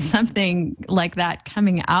if we had something like that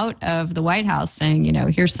coming out of the White House saying,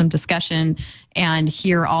 here's some discussion, and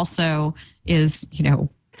here also is,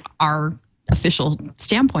 our official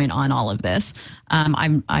standpoint on all of this.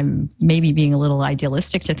 I'm maybe being a little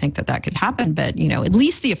idealistic to think that could happen, but at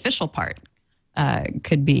least the official part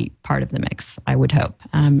could be part of the mix, I would hope.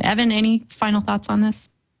 Evan, any final thoughts on this?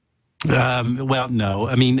 Well, no.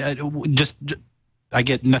 I mean, I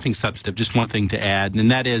get nothing substantive. Just one thing to add, and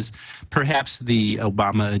that is perhaps the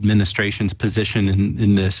Obama administration's position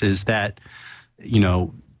in this is that,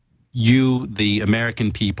 the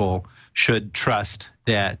American people, should trust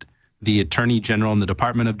that the Attorney General and the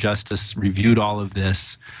Department of Justice reviewed all of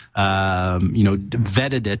this,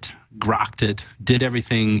 vetted it, grokked it, did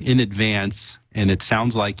everything in advance. And it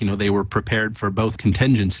sounds like, they were prepared for both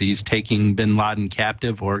contingencies, taking bin Laden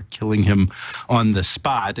captive or killing him on the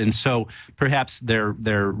spot. And so perhaps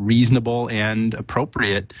their reasonable and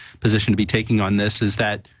appropriate position to be taking on this is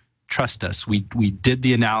that, trust us, we did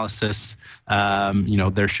the analysis.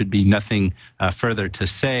 There should be nothing further to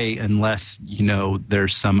say unless,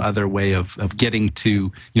 there's some other way of getting to,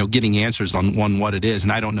 getting answers on what it is.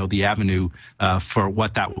 And I don't know the avenue for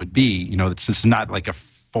what that would be. This is not like a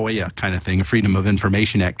FOIA kind of thing, a Freedom of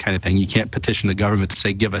Information Act kind of thing. You can't petition the government to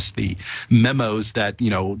say, give us the memos that,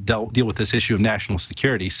 deal with this issue of national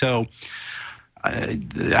security. So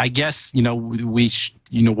I guess,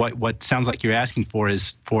 what sounds like you're asking for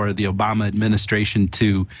is for the Obama administration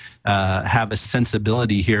to have a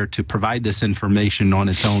sensibility here to provide this information on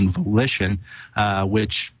its own volition,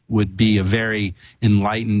 which would be a very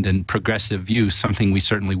enlightened and progressive view, something we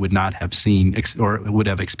certainly would not have seen or would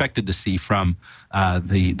have expected to see from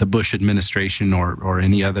the Bush administration or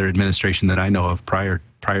any other administration that I know of prior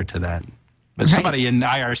to that. But somebody in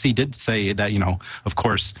IRC did say that, of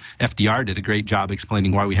course, FDR did a great job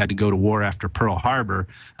explaining why we had to go to war after Pearl Harbor.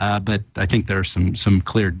 But I think there are some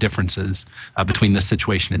clear differences between this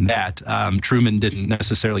situation and that. Truman didn't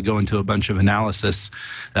necessarily go into a bunch of analysis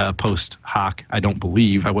post hoc. I don't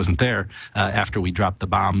believe, I wasn't there, after we dropped the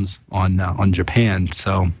bombs on Japan.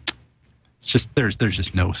 So it's just there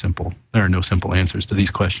are no simple answers to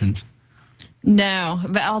these questions. No,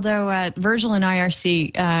 but although Virgil and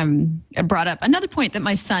IRC brought up another point that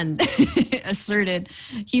my son asserted.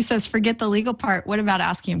 He says, forget the legal part. What about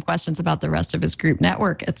asking him questions about the rest of his group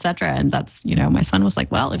network, et cetera? And that's, my son was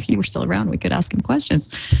like, well, if he were still around, we could ask him questions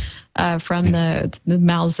from the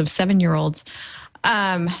mouths of 7-year-olds.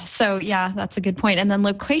 So yeah, that's a good point. And then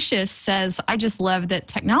Loquacious says, I just love that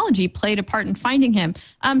technology played a part in finding him.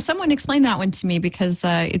 Someone explain that one to me, because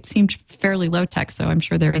it seemed fairly low tech. So I'm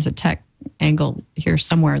sure there is a tech angle here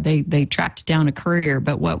somewhere. They tracked down a courier,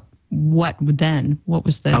 but what then? What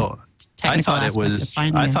was the technical aspect of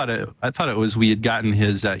finding him? I thought it was we had gotten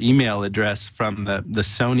his email address from the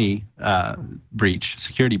Sony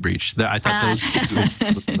security breach. I thought those.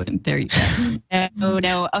 There you go.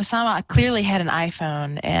 No. Osama clearly had an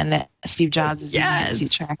iPhone, and Steve Jobs is using it to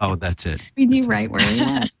track. Oh, that's it. We knew right where he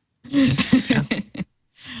was.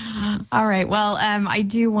 All right. Well, I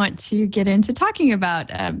do want to get into talking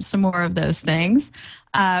about some more of those things.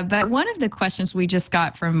 But one of the questions we just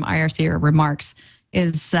got from IRC, or remarks,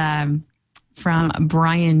 is from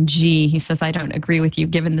Brian G. He says, I don't agree with you.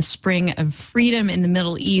 Given the spring of freedom in the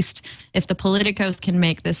Middle East, if the politicos can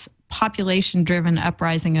make this population-driven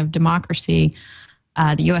uprising of democracy,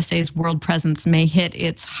 the USA's world presence may hit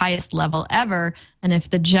its highest level ever. And if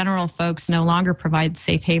the general folks no longer provide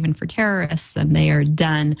safe haven for terrorists, then they are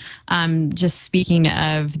done. Just speaking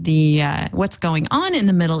of the what's going on in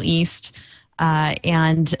the Middle East,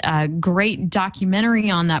 and a great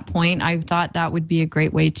documentary on that point. I thought that would be a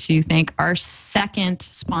great way to thank our second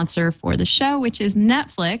sponsor for the show, which is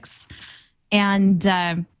Netflix.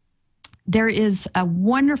 And there is a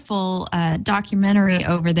wonderful documentary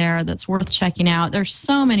over there that's worth checking out. There's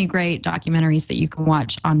so many great documentaries that you can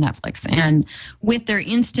watch on Netflix. And with their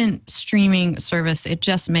instant streaming service, it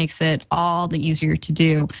just makes it all the easier to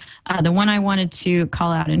do. The one I wanted to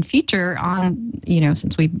call out and feature on,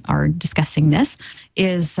 since we are discussing this,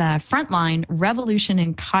 is Frontline Revolution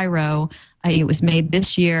in Cairo. It was made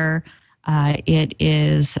this year. It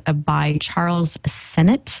is by Charles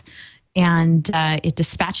Sennett. And it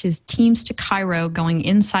dispatches teams to Cairo going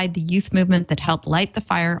inside the youth movement that helped light the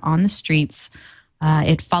fire on the streets.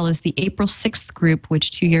 It follows the April 6th group,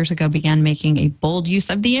 which 2 years ago began making a bold use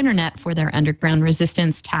of the internet for their underground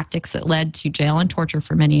resistance tactics that led to jail and torture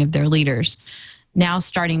for many of their leaders. Now,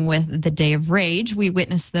 starting with the Day of Rage, we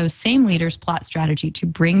witness those same leaders plot strategy to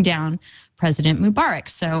bring down President Mubarak.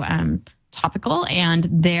 So topical, and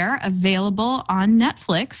they're available on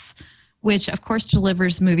Netflix. which of course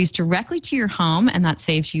delivers movies directly to your home, and that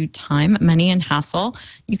saves you time, money, and hassle.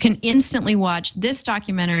 You can instantly watch this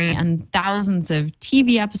documentary and thousands of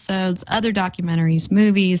TV episodes, other documentaries,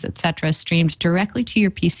 movies, etc., streamed directly to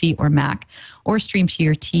your PC or Mac, or streamed to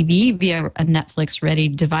your TV via a Netflix-ready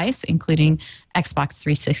device, including Xbox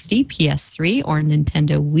 360, PS3, or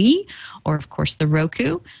Nintendo Wii, or of course the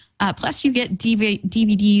Roku. Plus, you get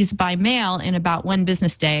DVDs by mail in about one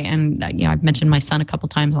business day. And I've mentioned my son a couple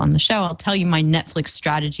times on the show. I'll tell you my Netflix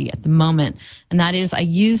strategy at the moment, and that is I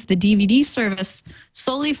use the DVD service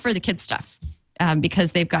solely for the kid stuff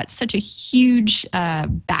because they've got such a huge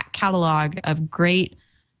back catalog of great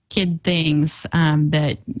kid things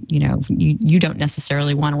that you don't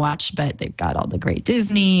necessarily want to watch, but they've got all the great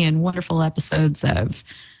Disney and wonderful episodes of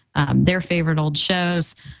their favorite old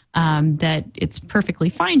shows. That it's perfectly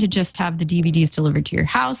fine to just have the DVDs delivered to your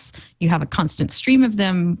house. You have a constant stream of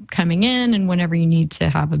them coming in, and whenever you need to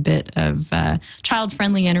have a bit of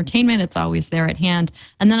child-friendly entertainment, it's always there at hand.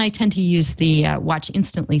 And then I tend to use the Watch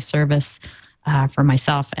Instantly service for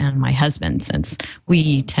myself and my husband, since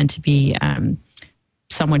we tend to be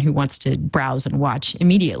someone who wants to browse and watch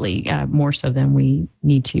immediately, more so than we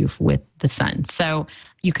need to with the son. So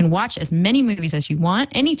you can watch as many movies as you want,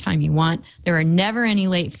 anytime you want. There are never any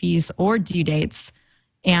late fees or due dates.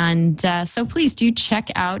 And so please do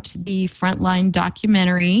check out the Frontline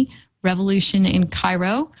documentary, Revolution in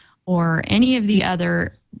Cairo, or any of the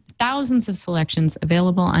other thousands of selections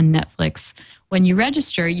available on Netflix. When you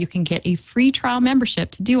register, you can get a free trial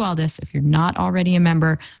membership to do all this. If you're not already a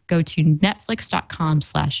member, go to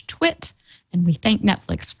netflix.com/twit. And we thank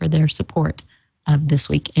Netflix for their support of This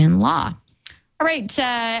Week in Law. All right,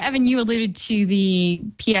 Evan, you alluded to the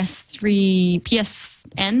PSN,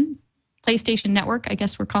 PlayStation Network, I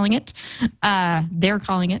guess we're calling it. They're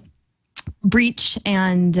calling it breach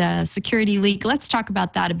and security leak. Let's talk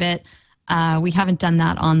about that a bit. We haven't done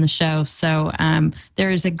that on the show. So there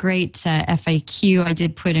is a great FAQ I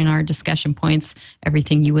did put in our discussion points,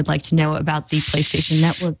 everything you would like to know about the PlayStation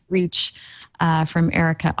Network breach from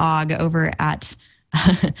Erica Ogg over at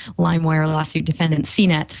LimeWire lawsuit defendant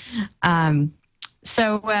CNET.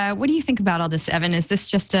 So what do you think about all this, Evan? Is this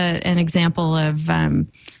just an example of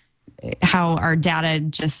how our data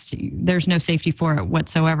there's no safety for it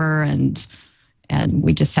whatsoever, and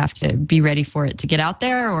we just have to be ready for it to get out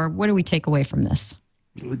there? Or what do we take away from this?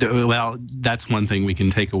 Well, that's one thing we can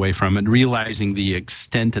take away from it, realizing the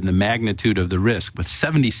extent and the magnitude of the risk. With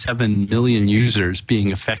 77 million users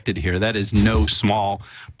being affected here, that is no small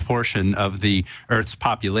portion of the Earth's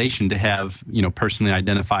population to have, personally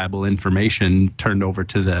identifiable information turned over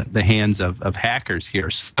to the hands of hackers here.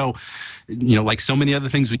 So, like so many other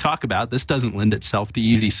things we talk about, this doesn't lend itself to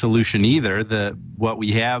easy solution either. What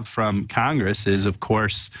we have from Congress is, of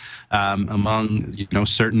course, among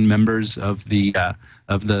certain members of the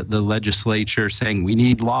legislature saying we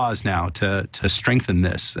need laws now to strengthen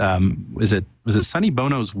this. Was it Sonny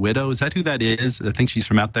Bono's widow? Is that who that is? I think she's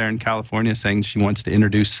from out there in California, saying she wants to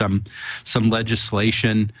introduce some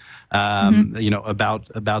legislation,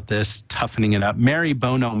 about this, toughening it up. Mary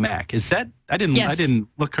Bono Mack. Is that? I didn't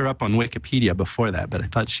look her up on Wikipedia before that, but I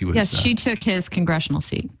thought she was. Yes, she took his congressional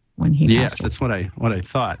seat when he yes, passed. That's what I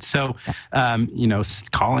thought. So,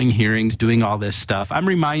 calling hearings, doing all this stuff. I'm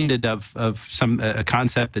reminded of a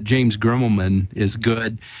concept that James Grimmelman is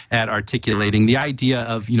good at articulating. The idea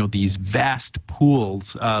of these vast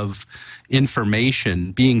pools of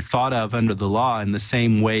information being thought of under the law in the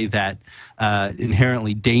same way that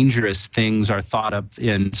inherently dangerous things are thought of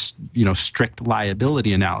in strict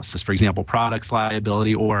liability analysis. For example, products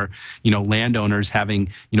liability, or landowners having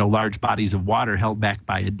large bodies of water held back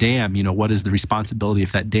by a dam. What is the responsibility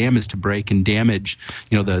if that dam is to break and damage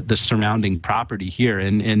the surrounding property here?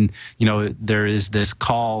 And there is this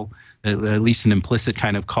call, at least an implicit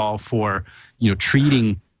kind of call for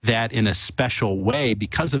treating that in a special way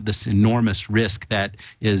because of this enormous risk that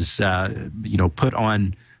is put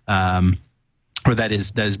on or that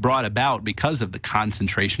is brought about because of the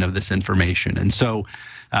concentration of this information. And so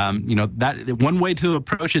that one way to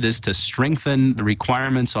approach it is to strengthen the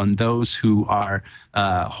requirements on those who are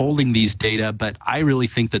holding these data. But I really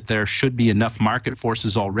think that there should be enough market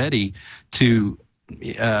forces already to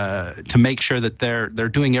make sure that they're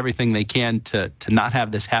doing everything they can to not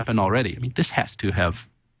have this happen already. I mean, this has to have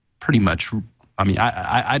pretty much I mean,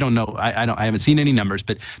 I don't know. I haven't seen any numbers,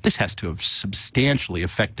 but this has to have substantially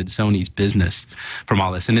affected Sony's business from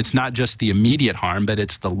all this. And it's not just the immediate harm, but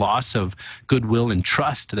it's the loss of goodwill and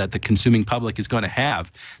trust that the consuming public is going to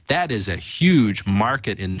have. That is a huge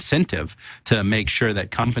market incentive to make sure that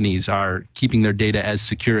companies are keeping their data as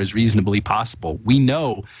secure as reasonably possible. We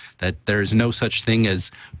know that there's no such thing as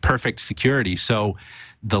perfect security. So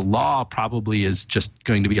the law probably is just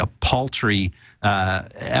going to be a paltry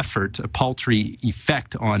effort, a paltry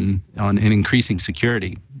effect on an increasing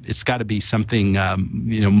security. It's got to be something,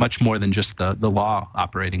 much more than just the law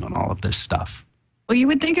operating on all of this stuff. Well, you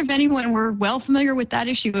would think if anyone were well familiar with that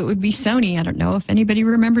issue, it would be Sony. I don't know if anybody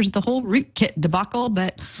remembers the whole rootkit debacle,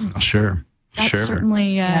 but sure, that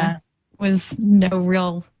certainly was no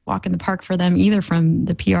real walk in the park for them either from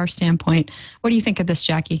the PR standpoint. What do you think of this,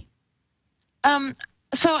 Jackie?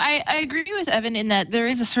 So I agree with Evan in that there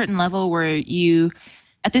is a certain level where you,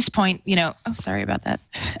 at this point, sorry about that.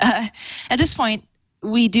 At this point,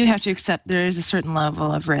 we do have to accept there is a certain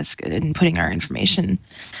level of risk in putting our information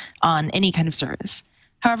on any kind of service.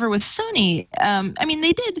 However, with Sony,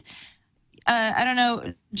 they did, I don't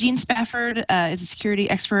know, Gene Spafford is a security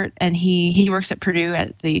expert, and he works at Purdue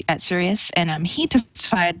at Sirius, and he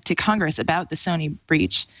testified to Congress about the Sony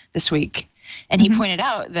breach this week. And he pointed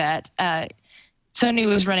out that Sony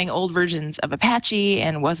was running old versions of Apache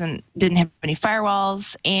and didn't have any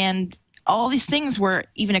firewalls, and all these things were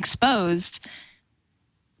even exposed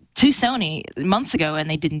to Sony months ago, and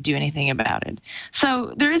they didn't do anything about it.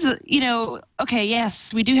 So there is okay,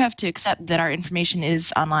 yes, we do have to accept that our information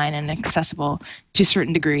is online and accessible to a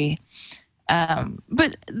certain degree.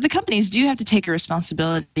 But the companies do have to take a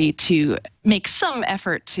responsibility to make some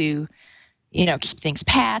effort to, keep things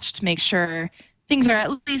patched, make sure things are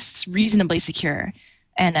at least reasonably secure.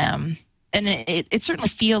 And it certainly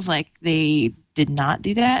feels like they did not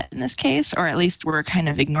do that in this case, or at least we're kind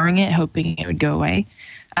of ignoring it, hoping it would go away.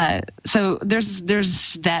 So there's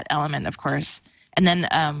that element, of course. And then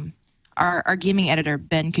our gaming editor,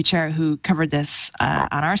 Ben Kuchera, who covered this on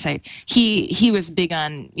our site, he was big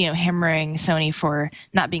on, hammering Sony for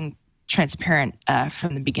not being transparent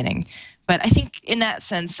from the beginning. But I think in that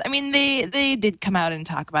sense, they did come out and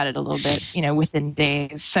talk about it a little bit, within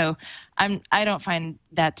days. So I don't find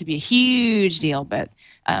that to be a huge deal. But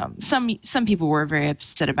some people were very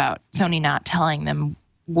upset about Sony not telling them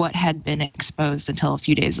what had been exposed until a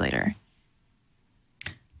few days later.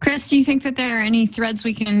 Chris, do you think that there are any threads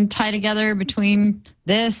we can tie together between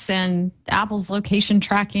this and Apple's location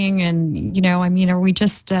tracking? And, are we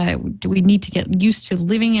just, do we need to get used to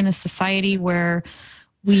living in a society where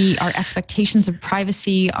our expectations of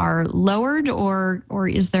privacy are lowered, or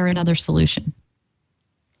is there another solution?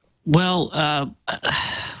 Well,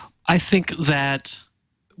 I think that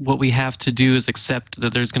what we have to do is accept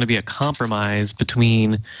that there's going to be a compromise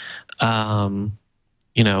between, if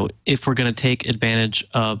we're going to take advantage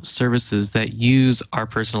of services that use our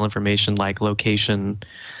personal information like location,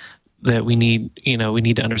 that we need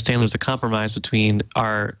to understand there's a compromise between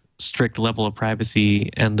our strict level of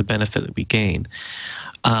privacy and the benefit that we gain.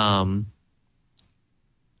 I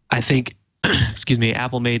think,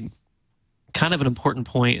 Apple made kind of an important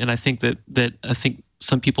point, and I think that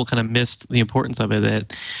some people kind of missed the importance of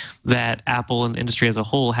it, that Apple and the industry as a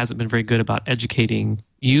whole hasn't been very good about educating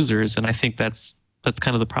users, and I think that's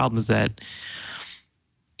kind of the problem, is that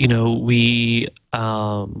we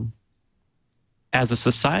as a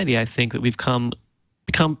society, I think that we've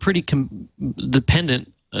become pretty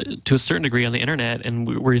dependent to a certain degree on the internet,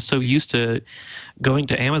 and we're so used to going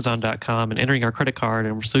to Amazon.com and entering our credit card,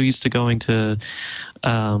 and we're so used to going to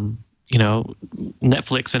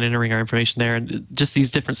Netflix and entering our information there, and just these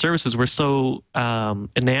different services. We're so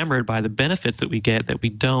enamored by the benefits that we get that we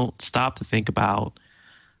don't stop to think about,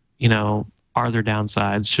 are there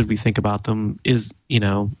downsides? Should we think about them? Does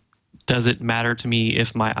it matter to me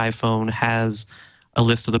if my iPhone has a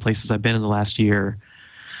list of the places I've been in the last year?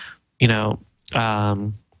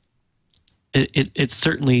 It's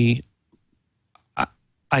certainly,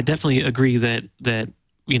 I definitely agree that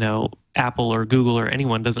Apple or Google or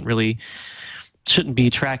anyone shouldn't be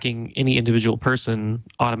tracking any individual person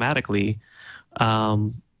automatically.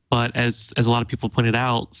 But as a lot of people pointed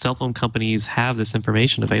out, cell phone companies have this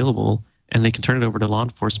information available, and they can turn it over to law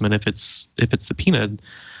enforcement if it's subpoenaed.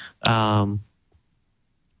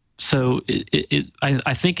 So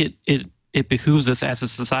I think it behooves us as a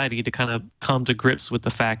society to kind of come to grips with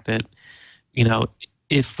the fact that,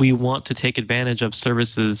 if we want to take advantage of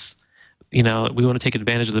services, we want to take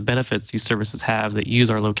advantage of the benefits these services have that use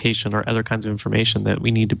our location or other kinds of information, that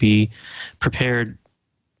we need to be prepared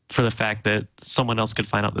for the fact that someone else could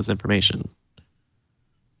find out this information.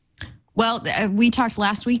 Well, we talked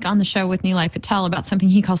last week on the show with Nilay Patel about something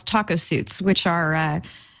he calls taco suits, which are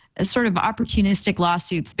sort of opportunistic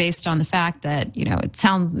lawsuits based on the fact that, it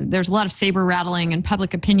sounds there's a lot of saber rattling and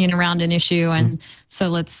public opinion around an issue. And so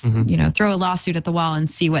let's, throw a lawsuit at the wall and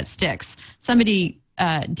see what sticks. Somebody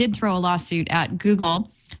did throw a lawsuit at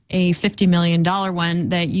Google, a $50 million one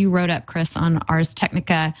that you wrote up, Chris, on Ars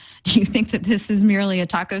Technica. Do you think that this is merely a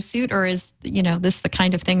taco suit, or is, this the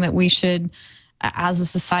kind of thing that we should, as a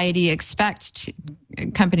society, expect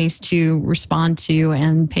companies to respond to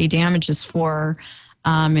and pay damages for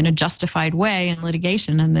in a justified way in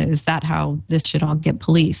litigation? And is that how this should all get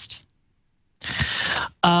policed?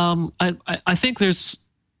 I think there's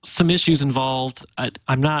some issues involved.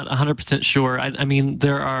 I'm not 100% sure. I mean,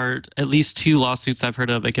 there are at least 2 lawsuits I've heard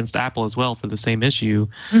of against Apple as well for the same issue.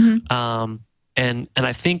 And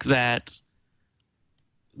I think that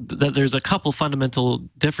there's a couple fundamental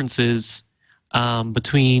differences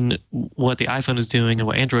between what the iPhone is doing and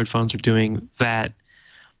what Android phones are doing that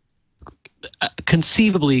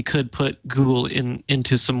conceivably could put Google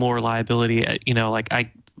into some more liability.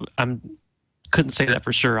 I'm couldn't say that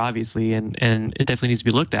for sure, obviously, and it definitely needs to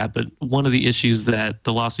be looked at. But one of the issues that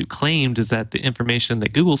the lawsuit claimed is that the information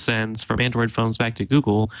that Google sends from Android phones back to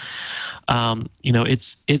Google,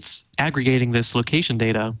 it's aggregating this location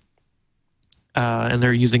data, and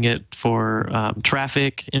they're using it for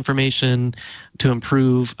traffic information to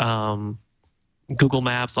improve Google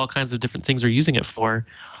Maps, all kinds of different things they're using it for.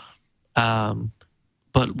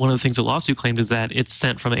 But one of the things the lawsuit claimed is that it's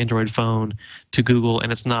sent from an Android phone to Google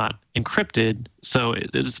and it's not encrypted. So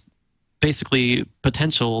it's basically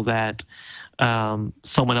potential that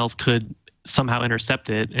someone else could somehow intercept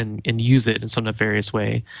it and use it in some nefarious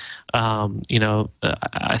way. I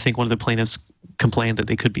think one of the plaintiffs complained that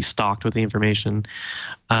they could be stalked with the information.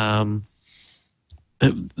 The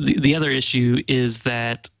other issue is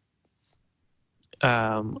that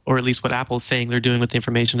or at least what Apple is saying they're doing with the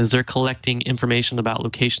information, is they're collecting information about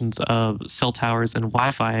locations of cell towers and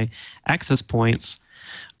Wi-Fi access points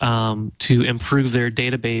to improve their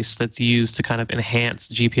database that's used to kind of enhance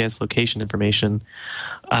GPS location information.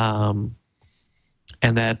 And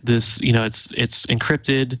that this, it's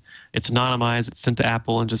encrypted, it's anonymized, it's sent to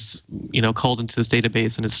Apple and just, called into this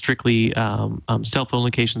database, and it's strictly cell phone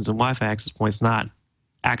locations and Wi-Fi access points, not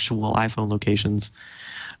actual iPhone locations.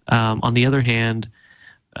 On the other hand,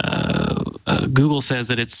 Google says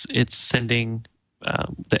that it's sending,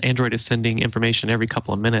 that Android is sending information every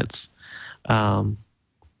couple of minutes, and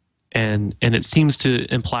it seems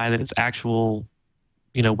to imply that it's actual,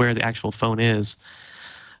 where the actual phone is.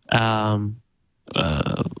 I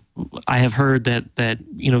have heard that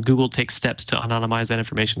Google takes steps to anonymize that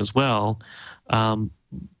information as well,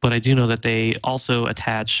 but I do know that they also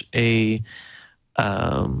attach an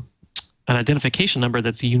identification number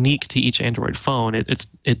that's unique to each Android phone.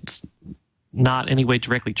 It's not any way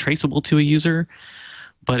directly traceable to a user,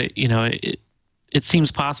 but it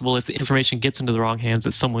seems possible if the information gets into the wrong hands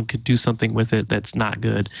that someone could do something with it that's not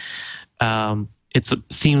good. It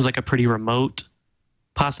seems like a pretty remote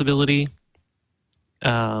possibility.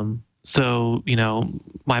 So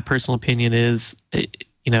my personal opinion is,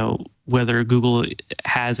 whether Google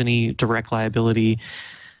has any direct liability,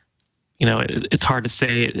 it's hard to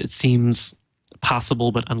say. It seems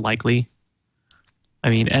possible but unlikely.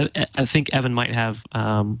 I mean, I think Evan might have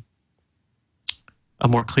a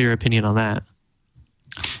more clear opinion on that.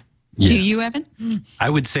 Yeah. Do you, Evan? I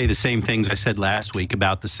would say the same things I said last week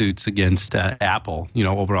about the suits against Apple,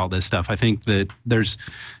 over all this stuff. I think that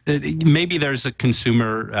maybe there's a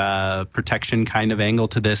consumer protection kind of angle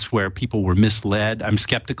to this where people were misled. I'm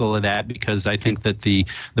skeptical of that because I think that the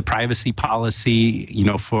privacy policy,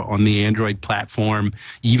 on the Android platform,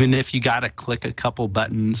 even if you got to click a couple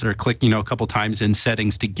buttons or click, a couple times in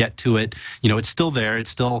settings to get to it, it's still there. It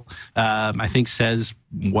still, I think, says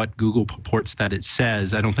what Google purports that it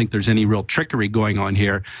says. I don't think there's any real trickery going on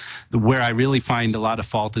here. Where I really find a lot of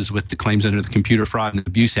fault is with the claims under the Computer Fraud and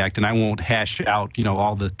Abuse Act, and I won't hash out,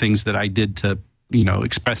 all the things that I did to,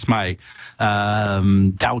 express my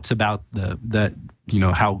doubts about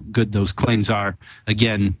how good those claims are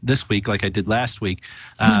again this week, like I did last week.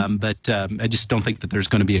 But I just don't think that there's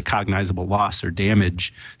going to be a cognizable loss or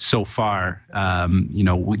damage so far,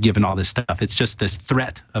 given all this stuff. It's just this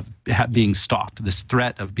threat of being stalked, this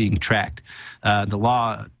threat of being tracked. The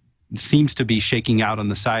law seems to be shaking out on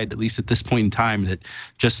the side, at least at this point in time, that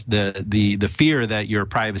just the fear that your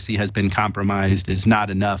privacy has been compromised is not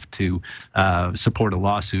enough to support a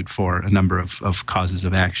lawsuit for a number of causes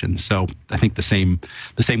of action. So I think the same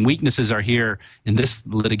weaknesses are here in this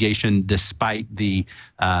litigation, despite the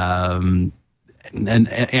analogs,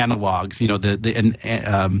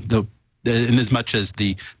 the in as much as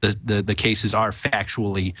the cases are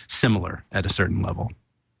factually similar at a certain level.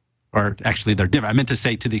 Or actually, they're different. I meant to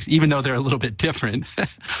say even though they're a little bit different,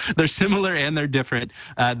 they're similar and they're different.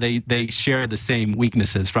 They share the same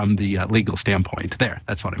weaknesses from the legal standpoint.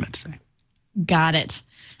 That's what I meant to say. Got it.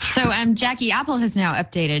 So, Jackie, Apple has now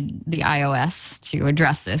updated the iOS to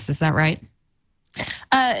address this. Is that right?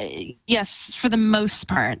 Yes, for the most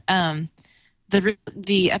part.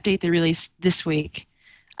 The update they released this week,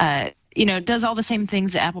 does all the same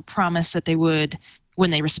things that Apple promised that they would when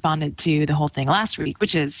they responded to the whole thing last week,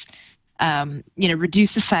 which is,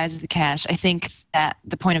 reduce the size of the cache. I think that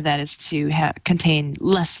the point of that is to contain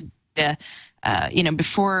less data.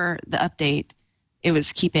 Before the update, it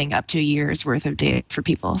was keeping up to a year's worth of data for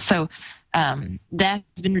people. So that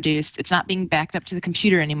has been reduced. It's not being backed up to the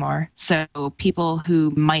computer anymore. So people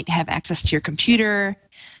who might have access to your computer,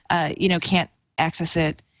 can't access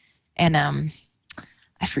it. And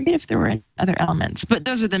I forget if there were other elements, but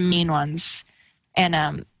those are the main ones. And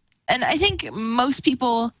I think most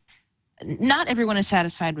people, not everyone is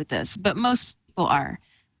satisfied with this, but most people are.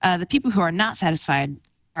 The people who are not satisfied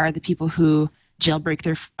are the people who jailbreak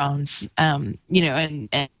their phones, and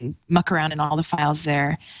muck around in all the files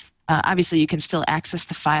there. Obviously, you can still access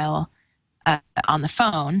the file on the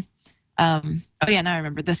phone. Now I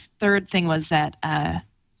remember. The third thing was that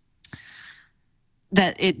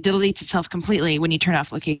it deletes itself completely when you turn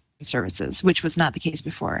off location services, which was not the case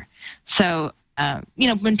before. So,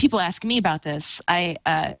 when people ask me about this, I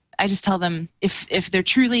just tell them if they're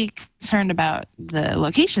truly concerned about the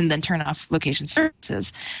location, then turn off location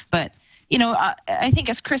services. But I think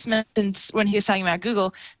as Chris mentioned when he was talking about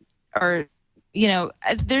Google,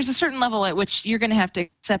 there's a certain level at which you're going to have to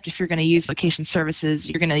accept if you're going to use location services,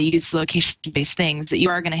 you're going to use location-based things, that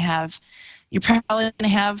you're probably going to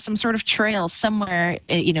have some sort of trail somewhere,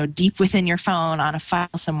 deep within your phone on a file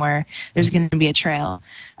somewhere. There's going to be a trail.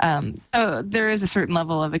 So there is a certain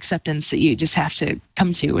level of acceptance that you just have to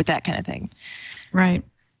come to with that kind of thing. Right.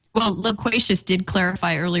 Well, Loquacious did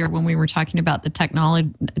clarify earlier when we were talking about the technology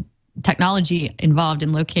involved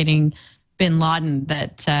in locating bin Laden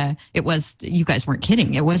that it was, you guys weren't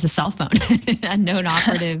kidding, it was a cell phone. A known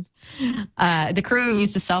operative. The crew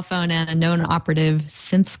used a cell phone and a known operative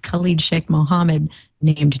since Khalid Sheikh Mohammed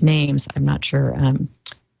named names. I'm not sure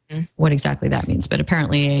what exactly that means, but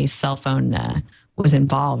apparently a cell phone was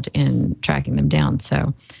involved in tracking them down.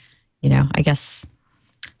 So, I guess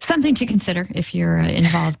something to consider if you're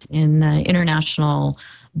involved in international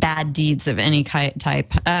bad deeds of any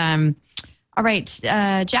type. All right,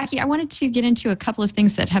 Jackie, I wanted to get into a couple of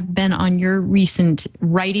things that have been on your recent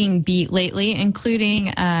writing beat lately,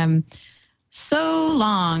 including so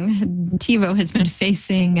long TiVo has been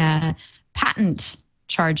facing patent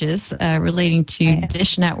charges relating to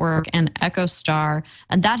Dish Network and EchoStar,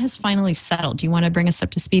 and that has finally settled. Do you want to bring us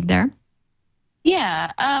up to speed there?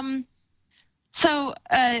 Yeah. So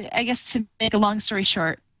I guess to make a long story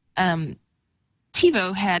short,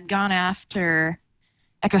 TiVo had gone after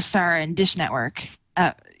EchoStar and Dish Network,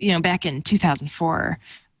 back in 2004,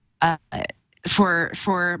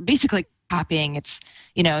 for basically copying its,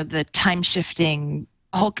 the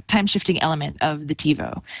whole time shifting element of the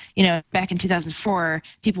TiVo. Back in 2004,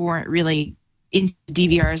 people weren't really into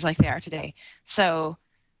DVRs like they are today. So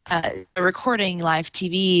recording live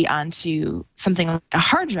TV onto something like a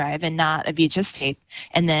hard drive and not a VHS tape,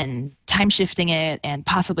 and then time shifting it and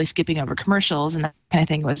possibly skipping over commercials and that kind of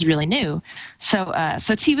thing was really new. So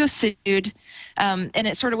TiVo sued, and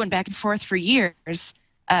it sort of went back and forth for years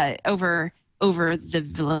over the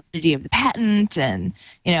validity of the patent and,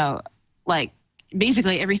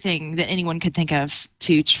 basically everything that anyone could think of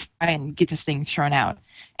to try and get this thing thrown out.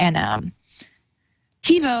 And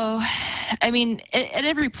TiVo, at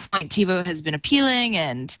every point, TiVo has been appealing,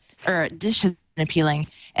 or Dish has been appealing,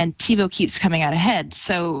 and TiVo keeps coming out ahead.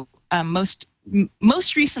 So most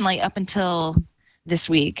recently, up until this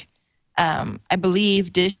week, I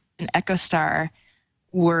believe Dish and EchoStar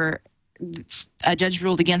a judge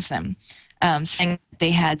ruled against them, saying they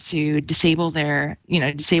had to disable their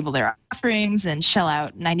offerings and shell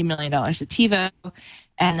out $90 million to TiVo.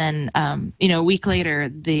 And then, a week later,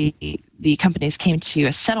 the companies came to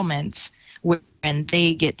a settlement wherein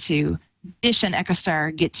Dish and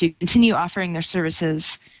EchoStar get to continue offering their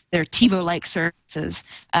services, their TiVo-like services,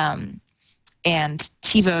 and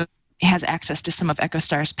TiVo has access to some of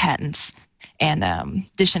EchoStar's patents, and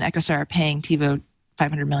Dish and EchoStar are paying TiVo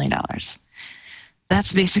 $500 million.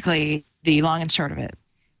 That's basically the long and short of it.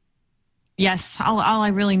 Yes, all I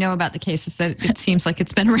really know about the case is that it seems like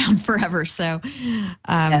it's been around forever. So, yes.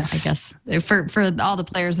 I guess for all the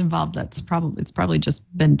players involved, it's probably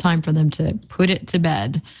just been time for them to put it to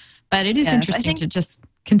bed. But it is Yes, I interesting think to just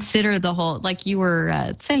consider the whole, like you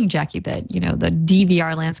were saying, Jackie, that, the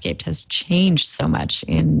DVR landscape has changed so much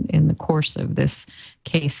in the course of this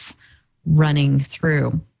case running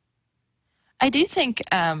through. I do think,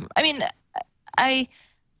 I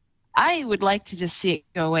would like to just see it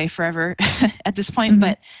go away forever at this point,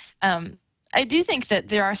 but I do think that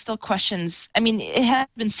there are still questions. I mean, it has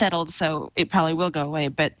been settled, so it probably will go away,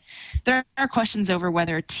 but there are questions over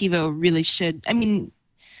whether TiVo really should. I mean,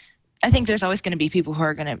 I think there's always going to be people who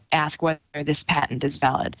are going to ask whether this patent is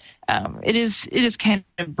valid. It is kind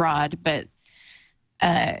of broad, but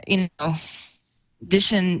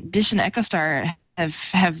Dish and EchoStar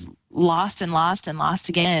have lost and lost and lost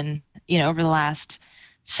again, over the last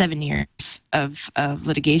 7 years of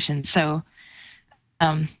litigation. So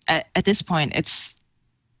at this point, it's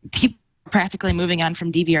people are practically moving on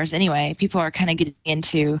from DVRs anyway. People are kind of getting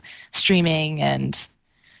into streaming and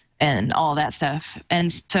all that stuff,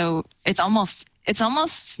 and so it's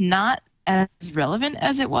almost not as relevant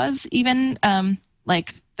as it was even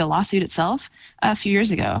like the lawsuit itself a few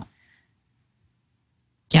years ago.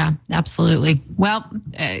 Yeah, absolutely. Well,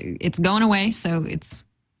 it's going away, so it's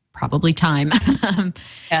probably time.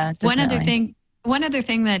 Yeah, definitely. One other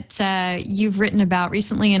thing that you've written about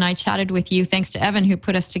recently, and I chatted with you, thanks to Evan, who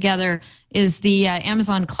put us together, is the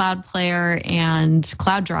Amazon Cloud Player and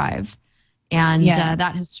Cloud Drive. And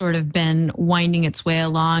that has sort of been winding its way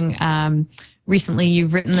along. Recently,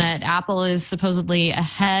 you've written that Apple is supposedly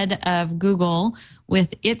ahead of Google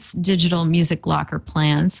with its digital music locker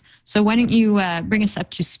plans. So why don't you bring us up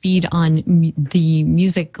to speed on the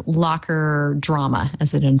music locker drama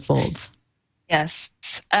as it unfolds? Yes.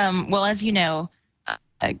 Well, as you know,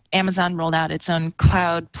 Amazon rolled out its own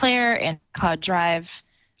Cloud Player and Cloud Drive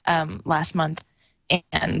last month,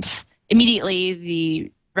 and immediately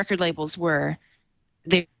the record labels were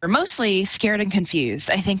mostly scared and confused.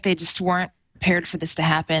 I think they just weren't prepared for this to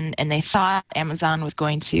happen, and they thought Amazon was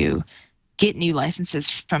going to get new licenses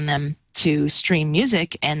from them to stream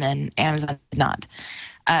music, and then Amazon did not.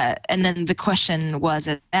 And then the question was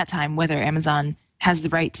at that time whether Amazon has the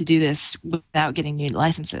right to do this without getting new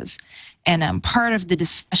licenses. And part of the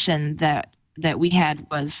discussion that we had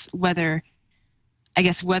was whether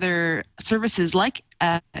services like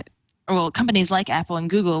companies like Apple and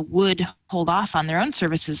Google would hold off on their own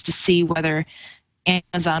services to see whether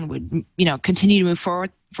Amazon would, continue to move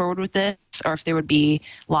forward with this, or if there would be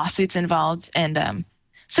lawsuits involved. And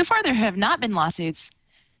so far, there have not been lawsuits.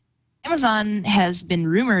 Amazon has been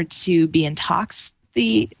rumored to be in talks with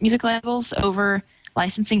the music labels over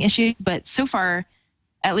licensing issues, but so far,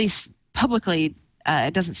 at least publicly,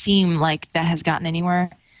 it doesn't seem like that has gotten anywhere.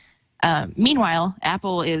 Meanwhile,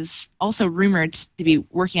 Apple is also rumored to be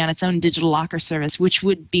working on its own digital locker service, which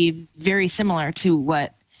would be very similar to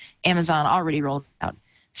what Amazon already rolled out.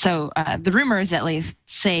 So the rumors at least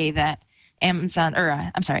say that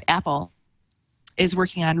Apple is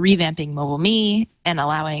working on revamping Mobile Me and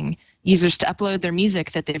allowing users to upload their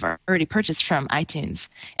music that they've already purchased from iTunes.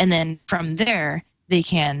 And then from there, they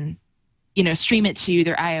can, stream it to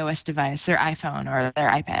their iOS device, their iPhone, or their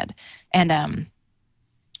iPad. And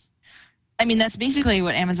that's basically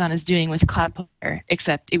what Amazon is doing with Cloud Player,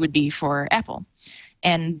 except it would be for Apple.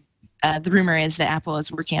 And the rumor is that Apple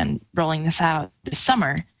is working on rolling this out this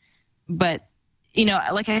summer. But,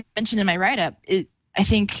 like I mentioned in my write-up, I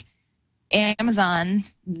think Amazon,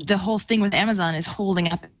 the whole thing with Amazon is holding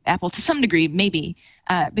up Apple to some degree, maybe,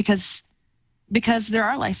 because there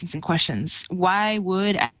are licensing questions. Why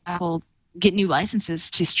would Apple get new licenses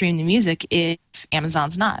to stream the music if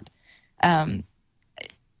Amazon's not? I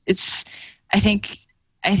think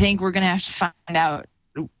we're going to have to find out,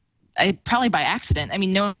 probably by accident.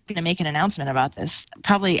 No one's going to make an announcement about this.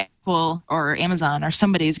 Probably Apple or Amazon or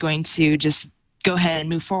somebody is going to just go ahead and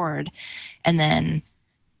move forward. And then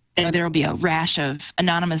there will be a rash of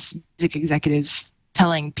anonymous music executives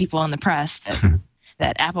telling people in the press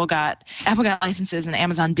that Apple got licenses and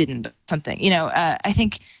Amazon didn't, something. I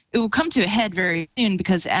think it will come to a head very soon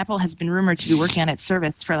because Apple has been rumored to be working on its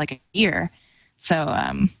service for like a year. So,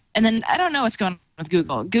 and then I don't know what's going on with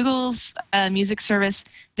Google. Google's music service,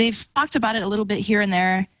 they've talked about it a little bit here and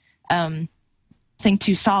there, nothing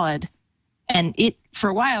too solid. And it, for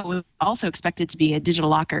a while, was also expected to be a digital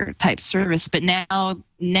locker type service. But now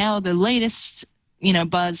the latest,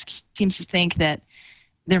 buzz seems to think that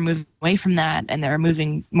they're moving away from that and they're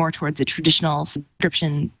moving more towards a traditional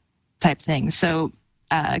subscription type thing. So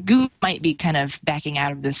Google might be kind of backing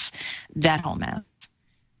out of that whole mess.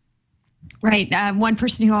 Right. One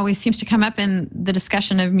person who always seems to come up in the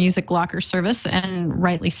discussion of music locker service, and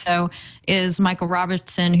rightly so, is Michael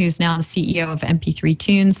Robertson, who's now the CEO of MP3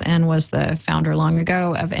 Tunes and was the founder long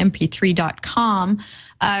ago of MP3.com.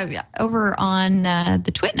 Over on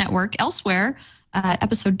the Twit network, elsewhere,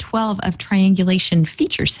 episode 12 of Triangulation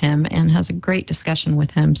features him and has a great discussion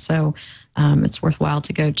with him. So it's worthwhile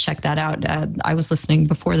to go check that out. I was listening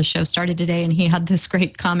before the show started today, and he had this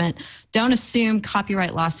great comment. Don't assume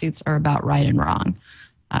copyright lawsuits are about right and wrong,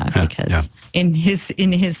 because in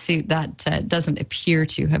his suit, that doesn't appear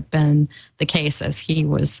to have been the case, as he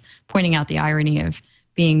was pointing out the irony of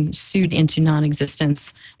being sued into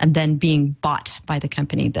non-existence and then being bought by the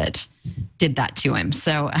company that did that to him.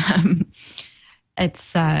 So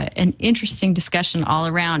it's an interesting discussion all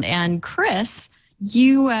around. And Chris,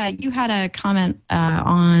 you had a comment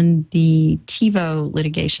on the TiVo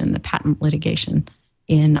litigation, the patent litigation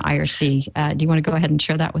in IRC. Do you want to go ahead and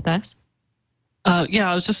share that with us?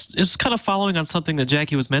 Yeah, it's kind of following on something that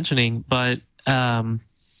Jackie was mentioning, but like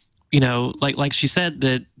she said,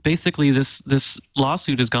 that basically this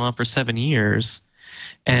lawsuit has gone on for 7 years,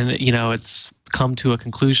 and it's come to a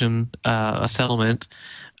conclusion, a settlement.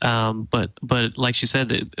 But like she said,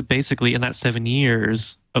 that basically in that 7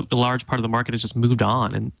 years, a large part of the market has just moved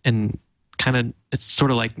on, and kind of it's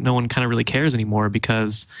sort of like no one kind of really cares anymore,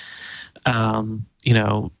 because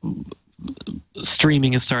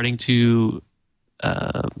streaming is starting to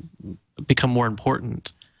become more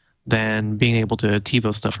important than being able to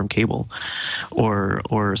TiVo stuff from cable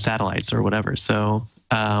or satellites or whatever. So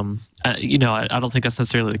I don't think that's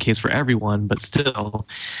necessarily the case for everyone, but still,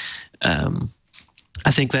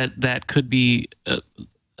 I think that could be.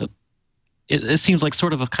 It seems like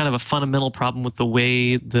sort of a kind of a fundamental problem with the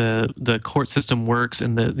way the court system works,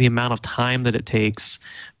 and the amount of time that it takes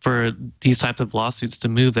for these types of lawsuits to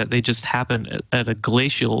move, that they just happen at a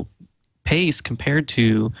glacial pace compared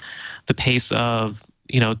to the pace of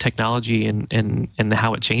technology and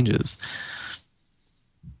how it changes.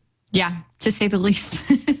 Yeah, to say the least.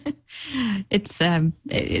 It's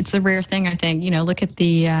a rare thing, I think. Look at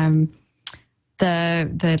the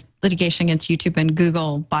litigation against YouTube and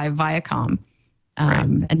Google by Viacom, Right.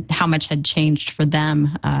 and how much had changed for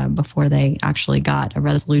them before they actually got a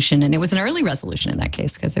resolution. And it was an early resolution in that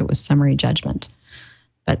case, because it was summary judgment.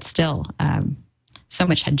 But still, so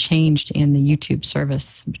much had changed in the YouTube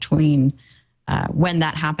service between when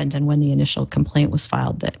that happened and when the initial complaint was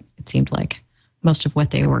filed, that it seemed like most of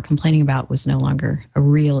what they were complaining about was no longer a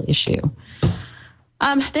real issue.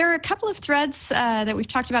 There are a couple of threads that we've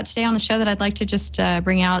talked about today on the show that I'd like to just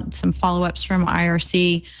bring out, some follow-ups from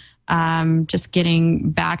IRC, just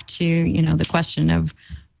getting back to, the question of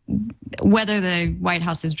whether the White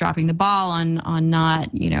House is dropping the ball on not,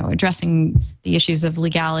 addressing the issues of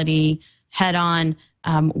legality head on.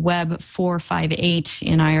 Web 458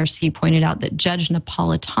 in IRC pointed out that Judge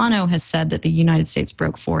Napolitano has said that the United States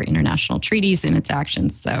broke 4 international treaties in its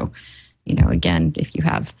actions. So, again, if you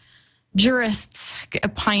have jurists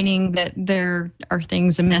opining that there are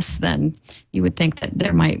things amiss, then you would think that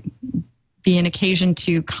there might be an occasion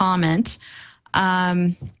to comment.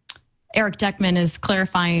 Eric Deckman is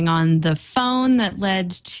clarifying on the phone that led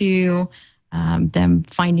to them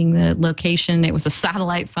finding the location. It was a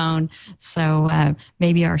satellite phone, so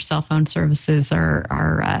maybe our cell phone services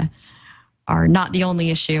are not the only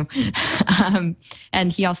issue.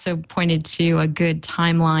 And he also pointed to a good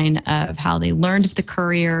timeline of how they learned of the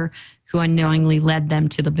courier who unknowingly led them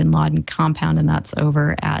to the bin Laden compound, and that's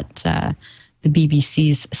over at the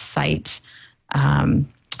BBC's site.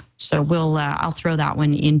 So I'll throw that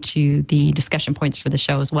one into the discussion points for the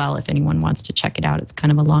show as well, if anyone wants to check it out. It's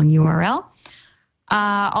kind of a long URL.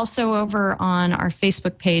 Also over on our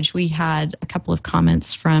Facebook page, we had a couple of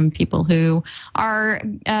comments from people who are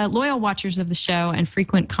loyal watchers of the show and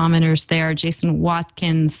frequent commenters there. Jason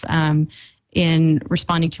Watkins, in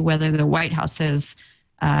responding to whether the White House has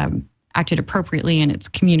acted appropriately in its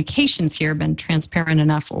communications here, been transparent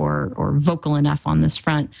enough or vocal enough on this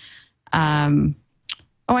front. I'm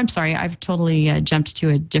sorry, I've totally jumped to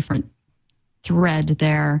a different thread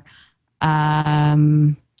there.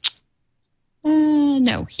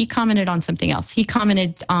 No, he commented on something else. He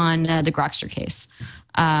commented on the Grokster case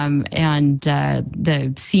and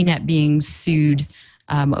the CNET being sued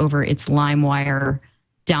over its LimeWire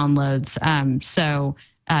downloads. So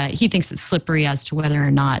he thinks it's slippery as to whether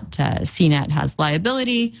or not CNET has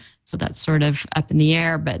liability. So that's sort of up in the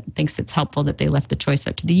air, but thinks it's helpful that they left the choice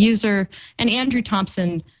up to the user. And Andrew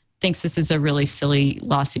Thompson thinks this is a really silly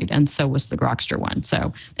lawsuit, and so was the Grokster one.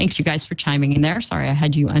 So thanks, you guys, for chiming in there. Sorry, I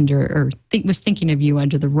had you was thinking of you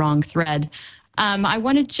under the wrong thread. I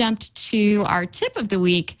want to jump to our tip of the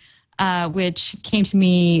week. which came to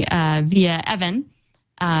me via Evan.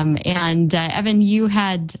 Evan, you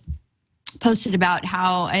had posted about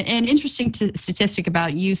how an interesting statistic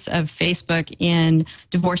about use of Facebook in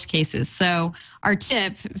divorce cases. So our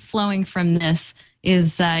tip flowing from this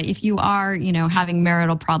is if you are, having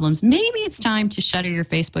marital problems, maybe it's time to shutter your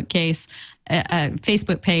Facebook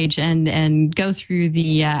Facebook page and go through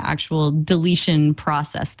the actual deletion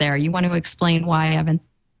process there. You want to explain why, Evan?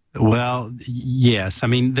 Well, yes. I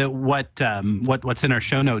mean, what's in our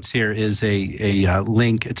show notes here is a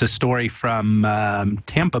link. It's a story from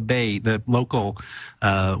Tampa Bay, the local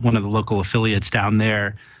one of the local affiliates down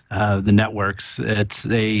there, the networks. It's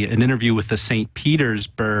an interview with the St.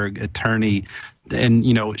 Petersburg attorney. And,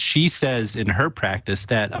 she says in her practice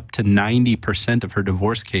that up to 90% of her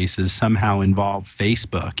divorce cases somehow involve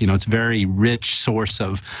Facebook. It's a very rich source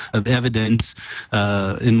of evidence,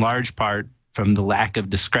 in large part from the lack of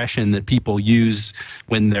discretion that people use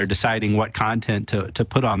when they're deciding what content to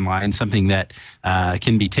put online, something that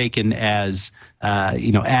can be taken as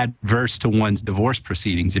adverse to one's divorce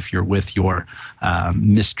proceedings if you're with your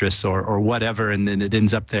mistress or whatever, and then it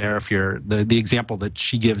ends up there. If you're the example that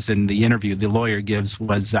she gives in the interview, the lawyer gives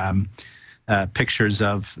was pictures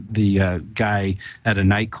of the guy at a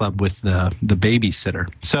nightclub with the babysitter.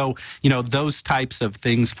 So, those types of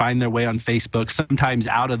things find their way on Facebook, sometimes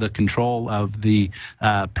out of the control of the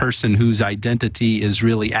person whose identity is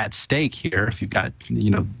really at stake here. If you've got,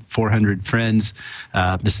 400 friends,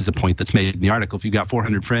 this is a point that's made in the article. If you've got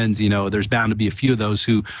 400 friends, there's bound to be a few of those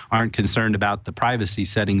who aren't concerned about the privacy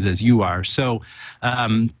settings as you are. So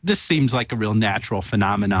this seems like a real natural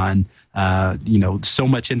phenomenon. So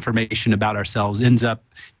much information about ourselves ends up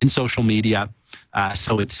in social media.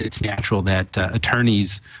 So it's natural that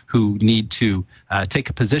attorneys who need to take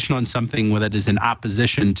a position on something that is in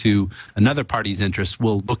opposition to another party's interests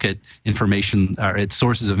will look at information or at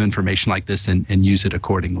sources of information like this and use it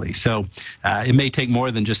accordingly. So it may take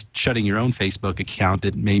more than just shutting your own Facebook account.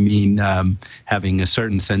 It may mean having a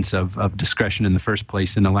certain sense of discretion in the first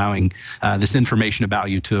place and allowing this information about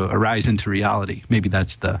you to arise into reality. Maybe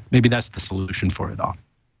that's the solution for it all.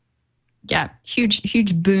 Yeah,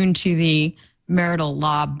 huge boon to the marital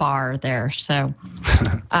law bar there. So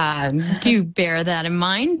do bear that in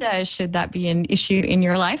mind should that be an issue in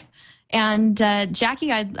your life. And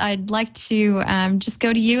Jackie, I'd like to just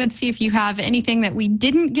go to you and see if you have anything that we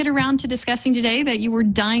didn't get around to discussing today that you were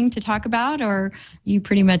dying to talk about, or are you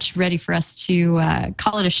pretty much ready for us to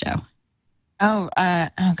call it a show? Oh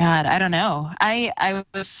God, I don't know. I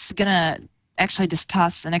was gonna actually just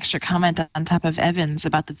toss an extra comment on top of Evan's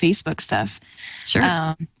about the Facebook stuff.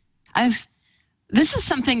 Sure. This is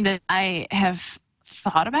something that I have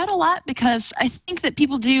thought about a lot, because I think that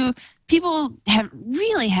people have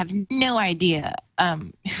no idea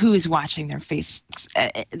who is watching their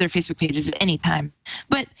Facebook pages at any time.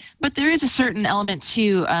 But there is a certain element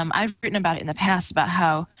too. I've written about it in the past about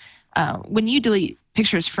how when you delete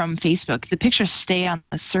pictures from Facebook, the pictures stay on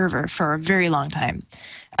the server for a very long time.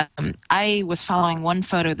 I was following one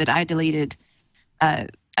photo that I deleted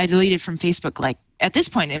from Facebook, like at this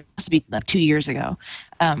point it must be like 2 years ago.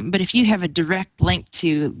 But if you have a direct link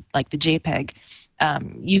to like the JPEG,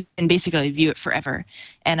 you can basically view it forever.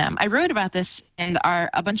 And I wrote about this, and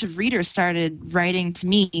a bunch of readers started writing to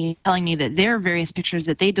me, telling me that their various pictures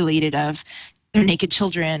that they deleted of their naked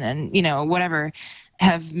children and whatever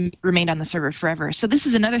have remained on the server forever. So this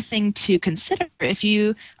is another thing to consider if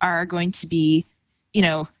you are going to be,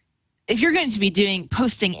 if you're going to be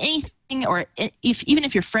posting anything, or even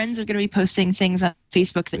if your friends are going to be posting things on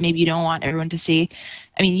Facebook that maybe you don't want everyone to see.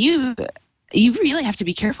 I mean, you really have to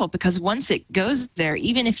be careful, because once it goes there,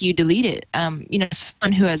 even if you delete it,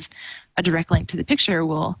 someone who has a direct link to the picture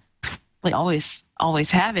will always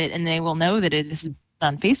have it, and they will know that it is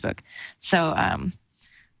on Facebook. So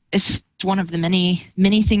it's just one of the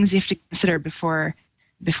many things you have to consider before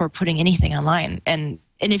putting anything online. And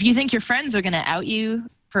if you think your friends are going to out you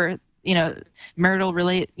for marital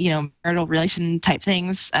relation type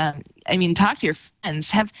things, talk to your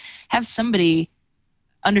friends. Have somebody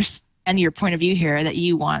understand your point of view here, that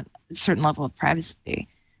you want a certain level of privacy.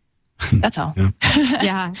 That's all.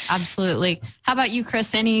 Yeah, absolutely. How about you,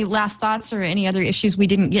 Chris? Any last thoughts or any other issues we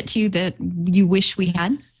didn't get to that you wish we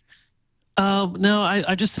had? No,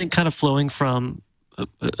 I just think kind of flowing from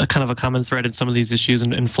a kind of a common thread in some of these issues,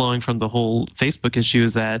 and flowing from the whole Facebook issue,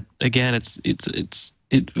 is that again, it's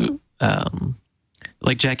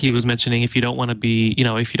like Jackie was mentioning, if you don't want to be,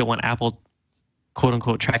 if you don't want Apple quote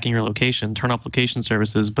unquote tracking your location, turn off location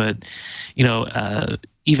services. But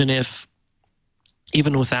even if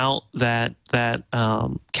even without that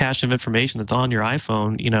cache of information that's on your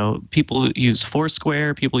iPhone, people use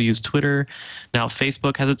Foursquare, people use Twitter. Now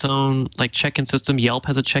Facebook has its own like check-in system. Yelp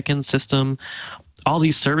has a check-in system. All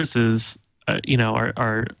these services,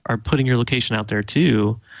 are putting your location out there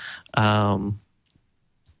too. And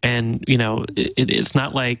it's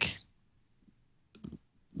not like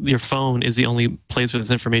your phone is the only place where this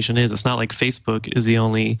information is. It's not like Facebook is the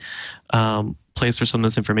only place where some of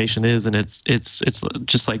this information is. And it's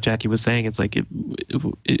just like Jackie was saying. It's like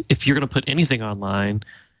if you're going to put anything online,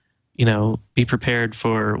 be prepared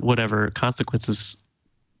for whatever consequences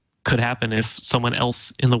could happen if someone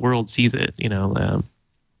else in the world sees it. If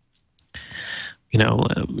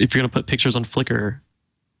you're going to put pictures on Flickr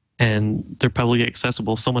and they're publicly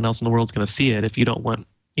accessible, someone else in the world's going to see it. If you don't want,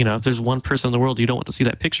 if there's one person in the world you don't want to see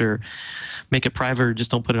that picture, make it private or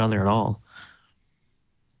just don't put it on there at all.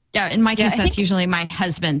 Yeah, in my case, that's usually my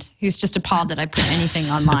husband, who's just appalled that I put anything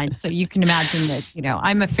online. So you can imagine that,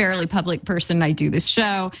 I'm a fairly public person. I do this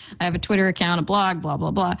show. I have a Twitter account, a blog, blah,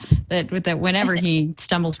 blah, blah. That whenever he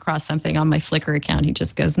stumbles across something on my Flickr account, he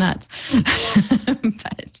just goes nuts.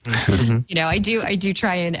 But, I do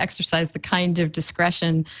try and exercise the kind of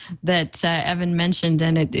discretion that Evan mentioned.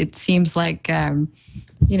 And it seems like,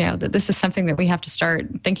 that this is something that we have to start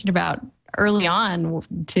thinking about early on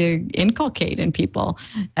to inculcate in people.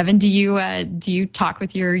 Evan, do you talk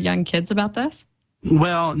with your young kids about this?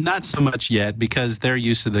 Well, not so much yet, because their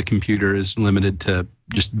use of the computer is limited to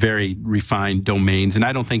just very refined domains. And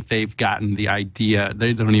I don't think they've gotten the idea.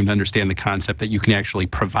 They don't even understand the concept that you can actually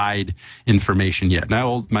provide information yet.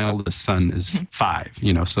 Now, my oldest son is 5,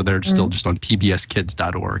 so they're still just on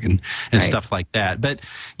pbskids.org and right. Stuff like that. But,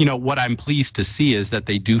 what I'm pleased to see is that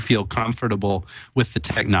they do feel comfortable with the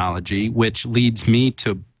technology, which leads me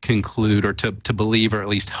to conclude or to believe, or at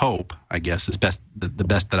least hope, I guess is the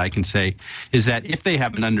best that I can say, is that if they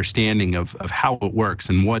have an understanding of how it works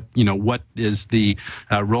and what is the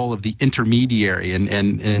role of the intermediary and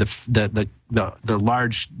the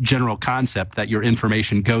large general concept that your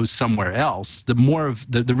information goes somewhere else, the more of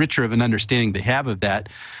the richer of an understanding they have of that,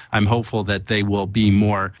 I'm hopeful that they will be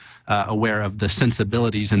more aware of the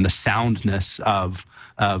sensibilities and the soundness of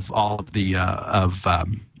all of the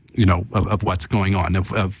of what's going on,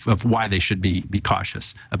 of why they should be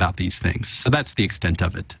cautious about these things. So that's the extent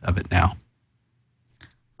of it now.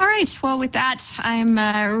 All right. Well, with that, I'm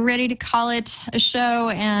ready to call it a show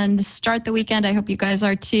and start the weekend. I hope you guys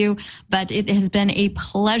are too. But it has been a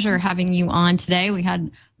pleasure having you on today. We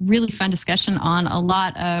had really fun discussion on a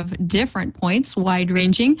lot of different points,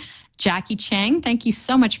 wide-ranging. Jackie Chang, thank you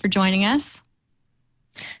so much for joining us.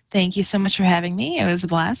 Thank you so much for having me. It was a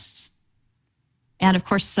blast. And of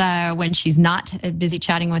course, when she's not busy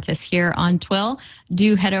chatting with us here on Twill,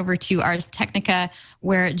 do head over to Ars Technica,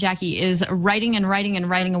 where Jackie is writing and writing and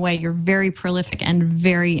writing away. You're very prolific and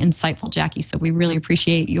very insightful, Jackie. So we really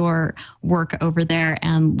appreciate your work over there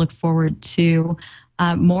and look forward to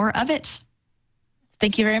more of it.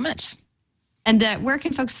 Thank you very much. And where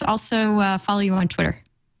can folks also follow you on Twitter?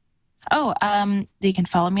 Oh, they can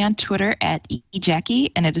follow me on Twitter at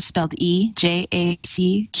eJackie, and it is spelled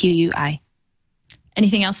EJACQUI.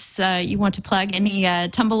 Anything else you want to plug? Any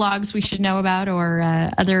tumble logs we should know about, or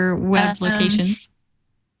other web locations?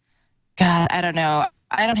 God, I don't know.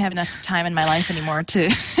 I don't have enough time in my life anymore to.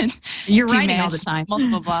 You're writing all the time.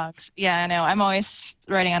 Multiple blogs. Yeah, I know. I'm always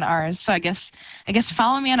writing on Ars, so I guess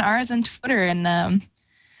follow me on Ars and Twitter, and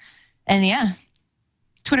yeah,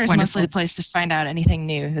 Twitter is mostly the place to find out anything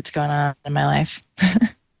new that's going on in my life.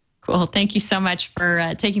 Cool. Thank you so much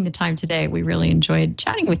for taking the time today. We really enjoyed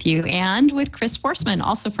chatting with you and with Chris Forsman,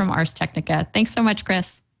 also from Ars Technica. Thanks so much,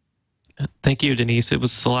 Chris. Thank you, Denise. It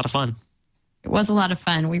was a lot of fun. It was a lot of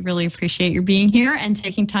fun. We really appreciate your being here and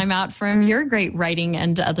taking time out from your great writing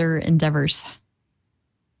and other endeavors.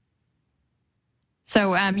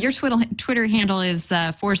 So your Twitter handle is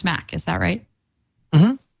ForsMac, is that right?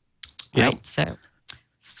 Mm-hmm. Yep. Right. So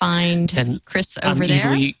find Chris over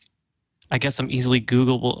there. I guess I'm easily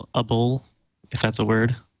Googleable, if that's a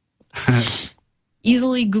word.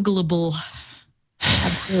 Easily Googleable.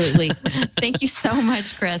 Absolutely. Thank you so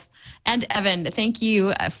much, Chris. And Evan, thank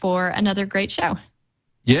you for another great show.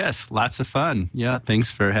 Yes, lots of fun. Yeah,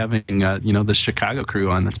 thanks for having the Chicago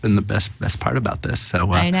crew on. That's been the best part about this.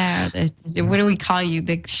 So I know. What do we call you?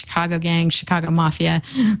 The Chicago gang, Chicago Mafia.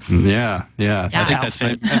 Yeah.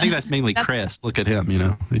 I think that's mainly Chris. Look at him.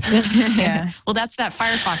 Yeah. Well, that's that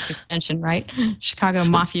Firefox extension, right? Chicago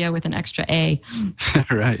Mafia with an extra A.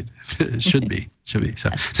 Right. It should be. So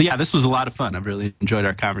yeah, this was a lot of fun. I've really enjoyed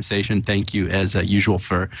our conversation. Thank you, as usual,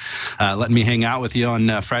 for letting me hang out with you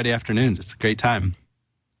on Friday afternoons. It's a great time.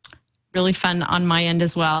 Really fun on my end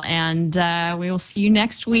as well. And we will see you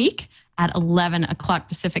next week at 11 o'clock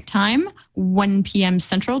Pacific time, 1 p.m.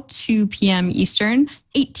 Central, 2 p.m. Eastern,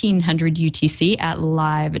 1800 UTC at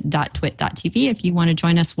live.twit.tv if you want to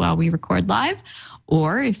join us while we record live.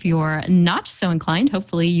 Or if you're not so inclined,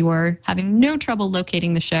 hopefully you are having no trouble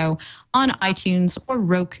locating the show on iTunes or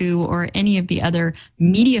Roku or any of the other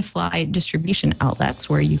MediaFly distribution outlets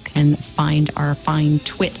where you can find our fine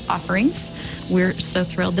Twit offerings. We're so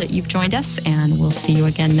thrilled that you've joined us, and we'll see you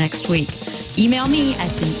again next week. Email me at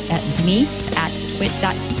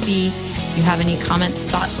denise@twit.tv if you have any comments,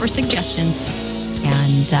 thoughts, or suggestions.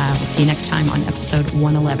 And we'll see you next time on episode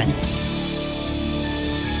 111.